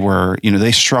they were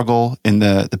they struggle in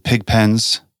the pig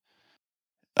pens.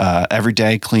 Every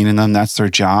day cleaning them. That's their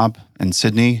job. And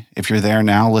Sydney, if you're there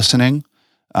now listening,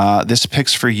 this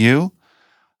pick's for you.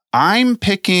 I'm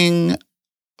picking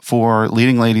for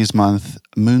Leading Ladies Month,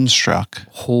 Moonstruck.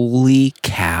 Holy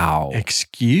cow.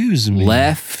 Excuse me.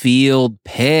 Left field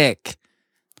pick.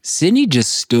 Sydney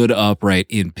just stood upright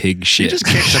in pig shit. She just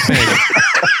kicked the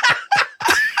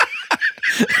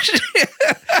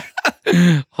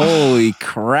pig. Holy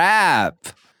crap.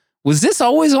 Was this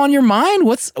always on your mind?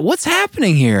 What's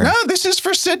happening here? No, this is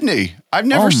for Sydney. I've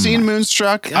never seen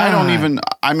Moonstruck. God.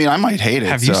 I might hate it.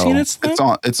 Have you seen it, Slim?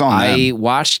 It's on I them.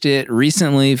 watched it for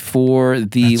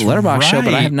the Letterboxd show,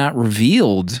 but I have not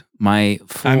revealed my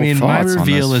full my thoughts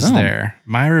reveal on this is film. there.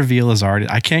 My reveal is already.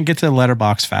 I can't get to the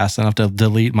Letterboxd fast enough to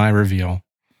delete my reveal.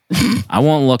 I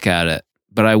won't look at it,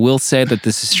 but I will say that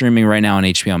this is streaming right now on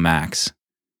HBO Max.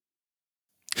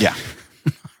 Yeah.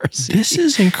 This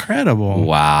is incredible.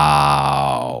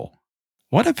 Wow.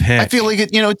 What a pick. I feel like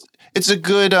it's a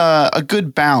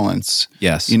good balance.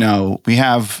 Yes. We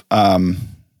have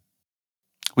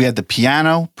we had The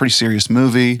Piano, pretty serious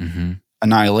movie,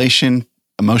 Annihilation,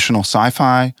 emotional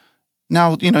sci-fi.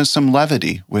 Now, some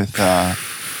levity with this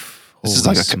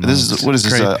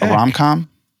is a rom-com?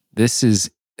 This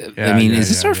is is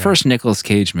this our first Nicolas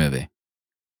Cage movie?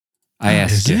 I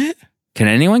asked you. It? Can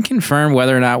anyone confirm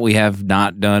whether or not we have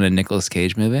not done a Nicolas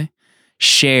Cage movie?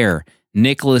 Cher,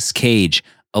 Nicolas Cage,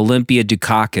 Olympia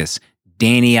Dukakis,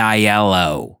 Danny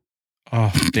Aiello.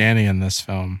 Oh, Danny in this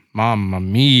film. Mamma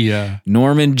mia.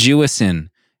 Norman Jewison,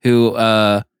 who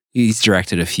he's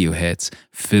directed a few hits.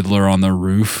 Fiddler on the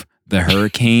Roof, The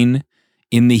Hurricane,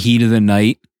 In the Heat of the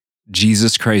Night,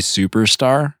 Jesus Christ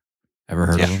Superstar. Ever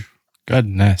heard of him?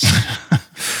 Goodness.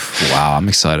 Wow, I'm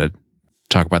excited to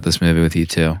talk about this movie with you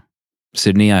too.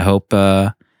 Sydney, I hope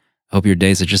your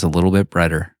days are just a little bit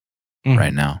brighter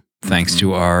right now. Thanks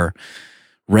to our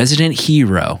resident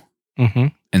hero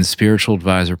and spiritual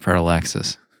advisor,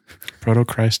 Alexis. Proto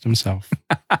Christ himself.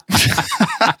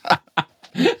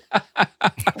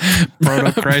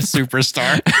 Proto Christ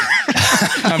Superstar.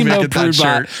 I'm making that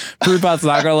shirt. Prudbot's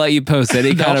not going to let you post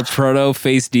any kind of proto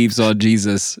face deeps on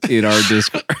Jesus in our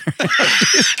Discord.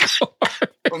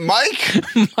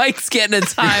 Mike's getting a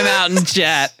timeout in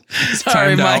chat.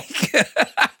 Sorry, Mike.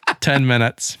 10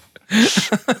 minutes.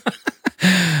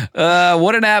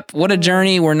 What an app. What a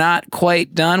journey. We're not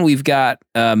quite done. We've got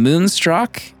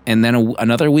Moonstruck, and then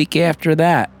another week after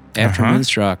that, after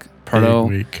Moonstruck. Proto.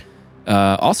 Big week.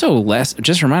 Also,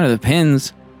 just a reminder, the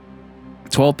pins,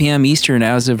 12 p.m. Eastern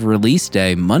as of release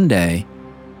day, Monday.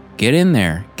 Get in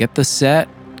there. Get the set.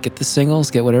 Get the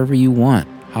singles. Get whatever you want.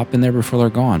 Hop in there before they're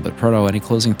gone. But Proto, any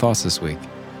closing thoughts this week?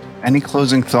 Any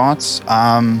closing thoughts?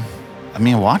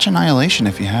 Watch Annihilation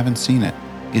if you haven't seen it.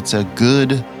 It's a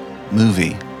good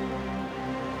movie.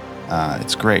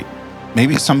 It's great.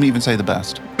 Maybe some even say the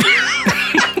best.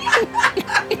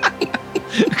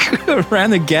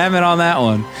 Ran the gamut on that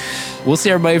one. We'll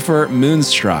see everybody for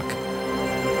Moonstruck.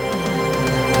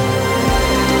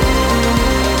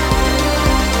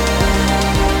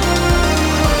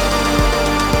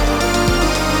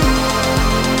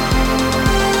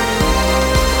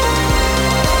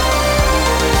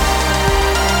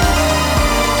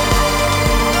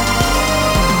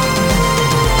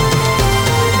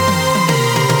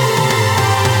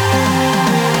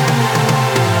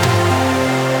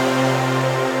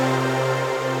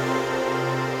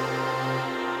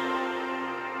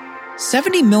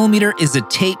 $70mm is a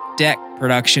tape deck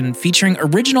production featuring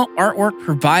original artwork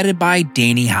provided by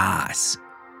Danny Haas.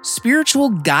 Spiritual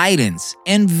guidance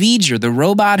and V'ger, the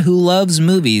robot who loves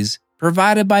movies,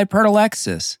 provided by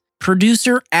Alexis.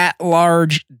 Producer at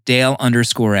large,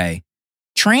 Dale_A.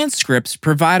 Transcripts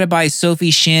provided by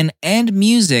Sophie Shin and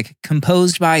music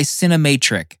composed by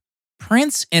Cinematric.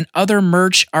 Prints and other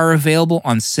merch are available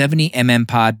on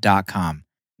 70mmpod.com.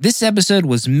 This episode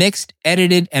was mixed,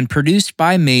 edited, and produced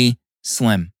by me,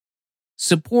 Slim.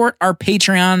 Support our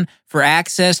Patreon for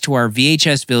access to our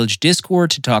VHS Village Discord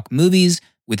to talk movies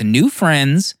with new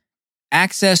friends,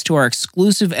 access to our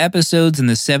exclusive episodes in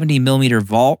the 70mm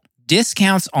vault,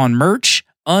 discounts on merch,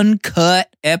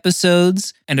 uncut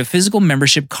episodes, and a physical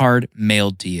membership card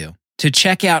mailed to you. To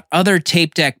check out other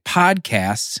Tape Deck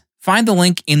podcasts, find the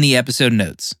link in the episode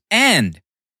notes. And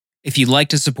if you'd like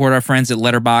to support our friends at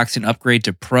Letterboxd and upgrade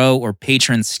to Pro or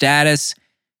Patron status,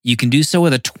 you can do so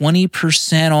with a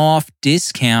 20% off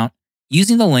discount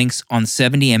using the links on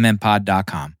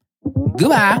 70mmpod.com.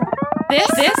 Goodbye. This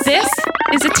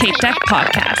is a Tape Deck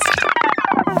podcast.